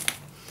am.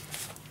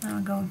 Now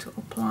I'm going to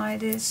apply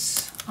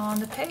this on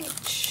the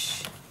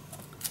page.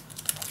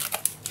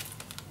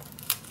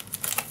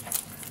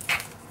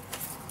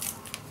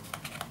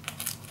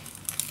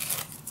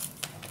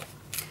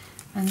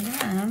 And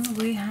then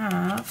we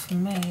have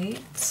made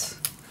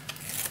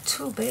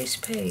 2 base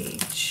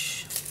pages.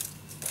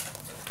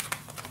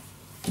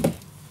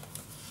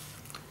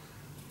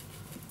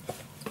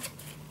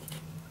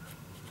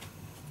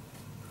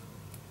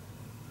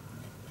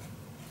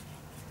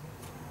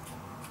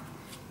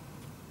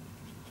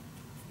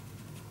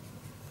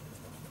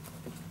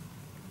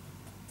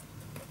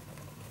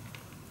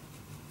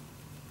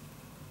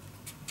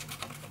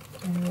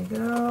 we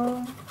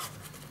go.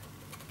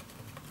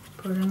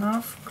 Put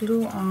enough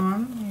glue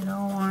on. You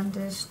don't want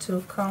this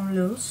to come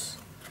loose.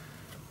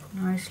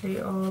 Nicely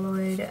all the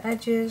way the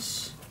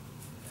edges.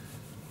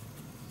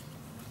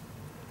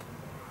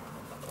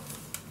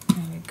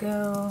 There we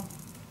go.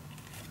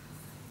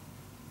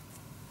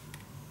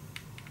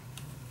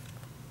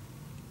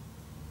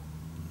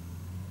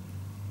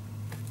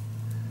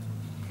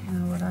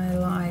 And what I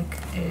like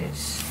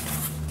is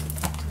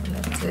to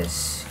let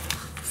this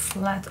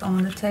flat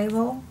on the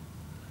table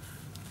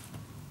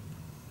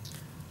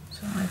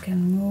so I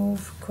can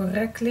move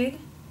correctly.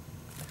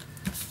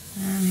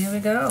 And here we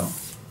go.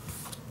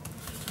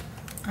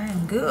 I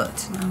am good.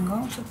 Now I'm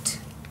going to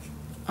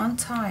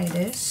untie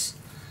this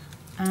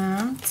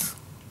and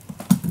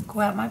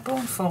grab my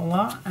bone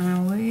folder, and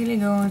I'm really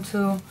going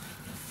to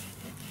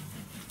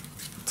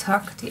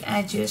tuck the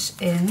edges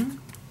in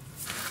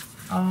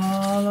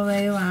all the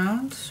way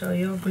around so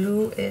your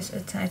glue is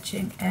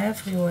attaching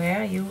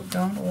everywhere. You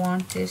don't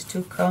want this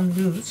to come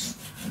loose.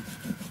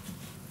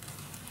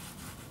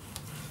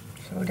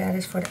 So that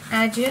is for the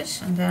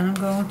edges, and then I'm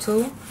going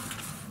to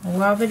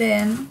rub it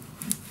in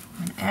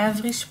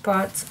every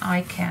spot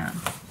I can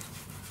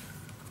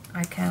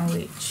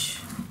reach.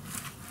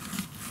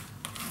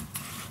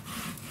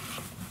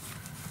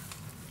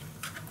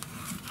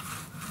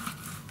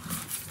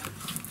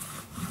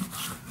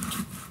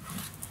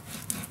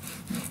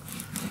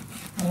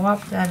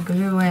 Rub that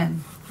glue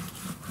in.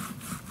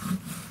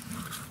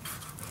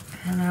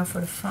 And now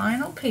for the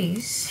final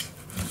piece,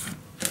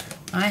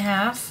 I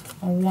have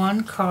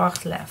one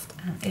card left,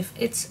 and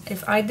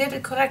if I did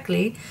it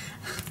correctly,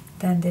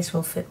 then this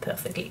will fit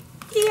perfectly.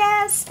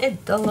 Yes,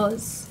 it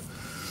does.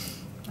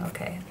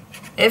 Okay,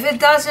 if it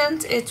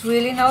doesn't, it's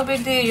really no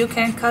big deal. You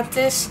can cut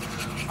this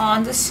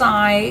on the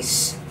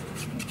size.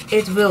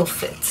 It will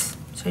fit,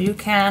 so you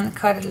can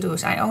cut it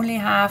loose. I only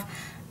have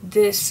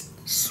this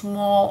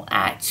small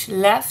edge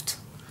left,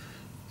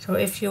 so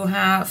if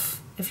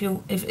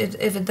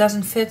it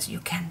doesn't fit, you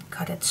can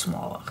cut it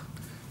smaller.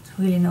 It's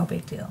really no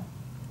big deal.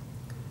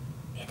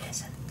 It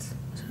isn't.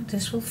 So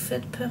this will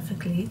fit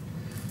perfectly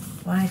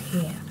right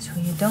here, so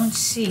you don't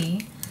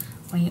see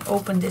when you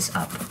open this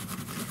up.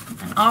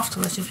 And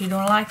afterwards, if you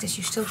don't like this,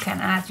 you still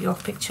can add your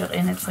picture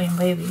in it for your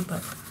baby,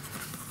 but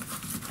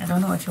I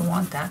don't know if you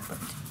want that, but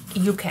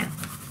you can.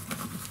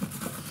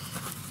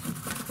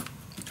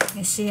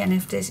 You see, and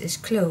if this is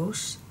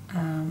close,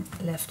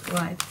 left,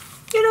 right,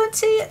 you don't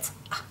see it.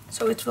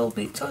 So it will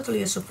be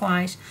totally a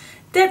surprise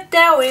that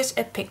there is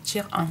a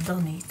picture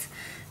underneath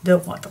the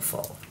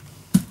waterfall.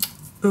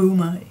 Oh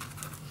my.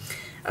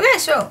 Okay,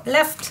 so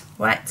left,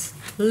 right,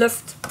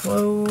 left,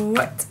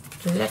 right,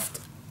 left,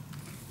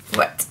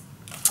 right.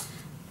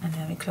 And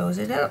then we close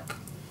it up.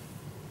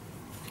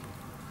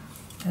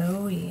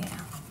 Oh yeah,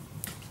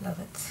 love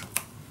it.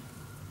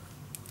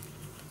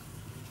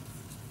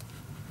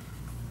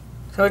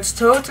 So it's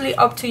totally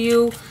up to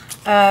you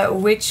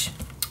which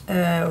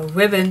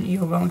ribbon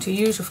you're going to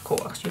use, of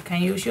course. You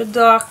can use your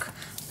dark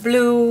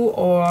blue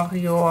or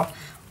your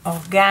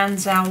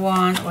organza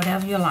one,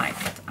 whatever you like.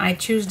 But I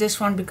choose this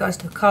one because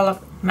the color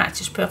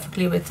matches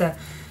perfectly with the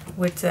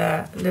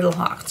little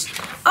hearts.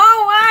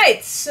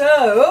 Alright,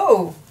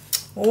 so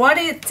what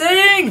do you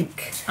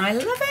think? I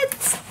love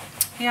it.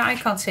 Yeah, I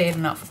can't say it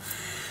enough.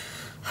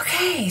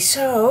 Okay,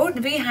 so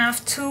we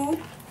have two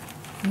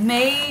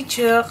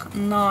major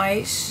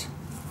nice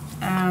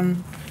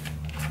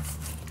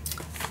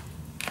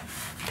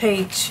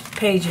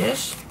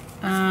pages,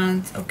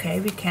 and okay,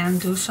 we can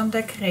do some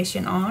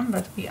decoration on,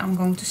 but I'm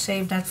going to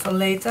save that for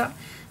later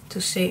to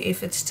see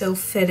if it's still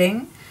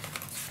fitting.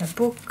 A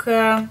book,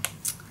 a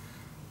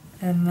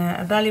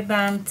belly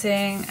band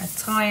thing, a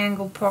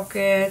triangle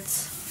pocket,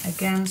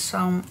 again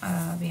some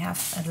we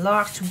have a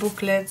large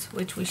booklet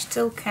which we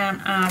still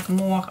can add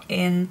more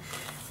in,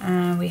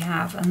 and we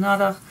have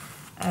another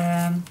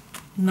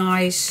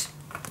nice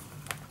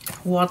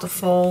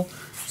waterfall.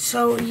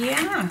 So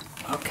yeah,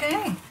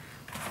 okay,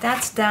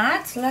 that's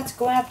that. Let's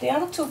grab the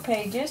other two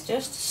pages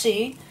just to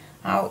see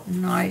how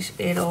nice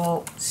it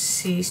all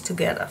sees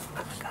together.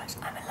 Oh my gosh,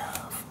 I'm in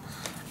love.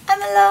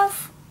 I'm in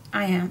love.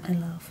 I am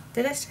in love.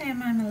 Did I say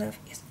I'm in love?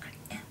 Yes,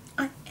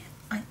 I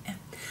am.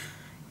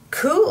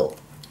 Cool.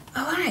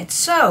 Alright,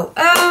 so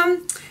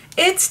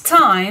it's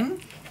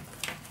time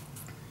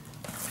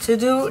to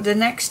do the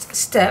next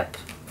step.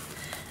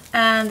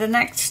 And the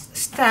next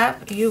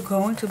step, you're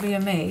going to be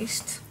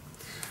amazed.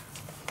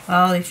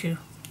 Well,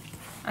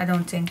 I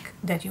don't think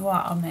that you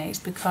are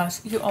amazed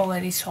because you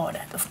already saw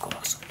that, of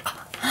course.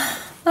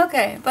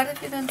 Okay, but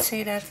if you don't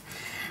see that,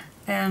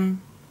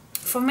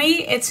 for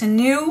me it's a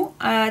new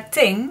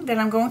thing that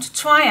I'm going to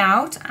try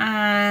out,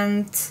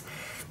 and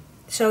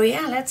so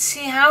yeah, let's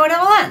see how it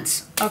all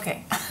ends.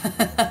 Okay.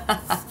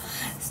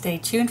 Stay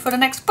tuned for the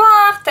next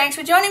part. Thanks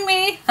for joining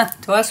me.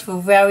 It was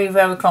very,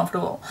 very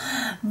comfortable.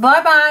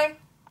 Bye bye.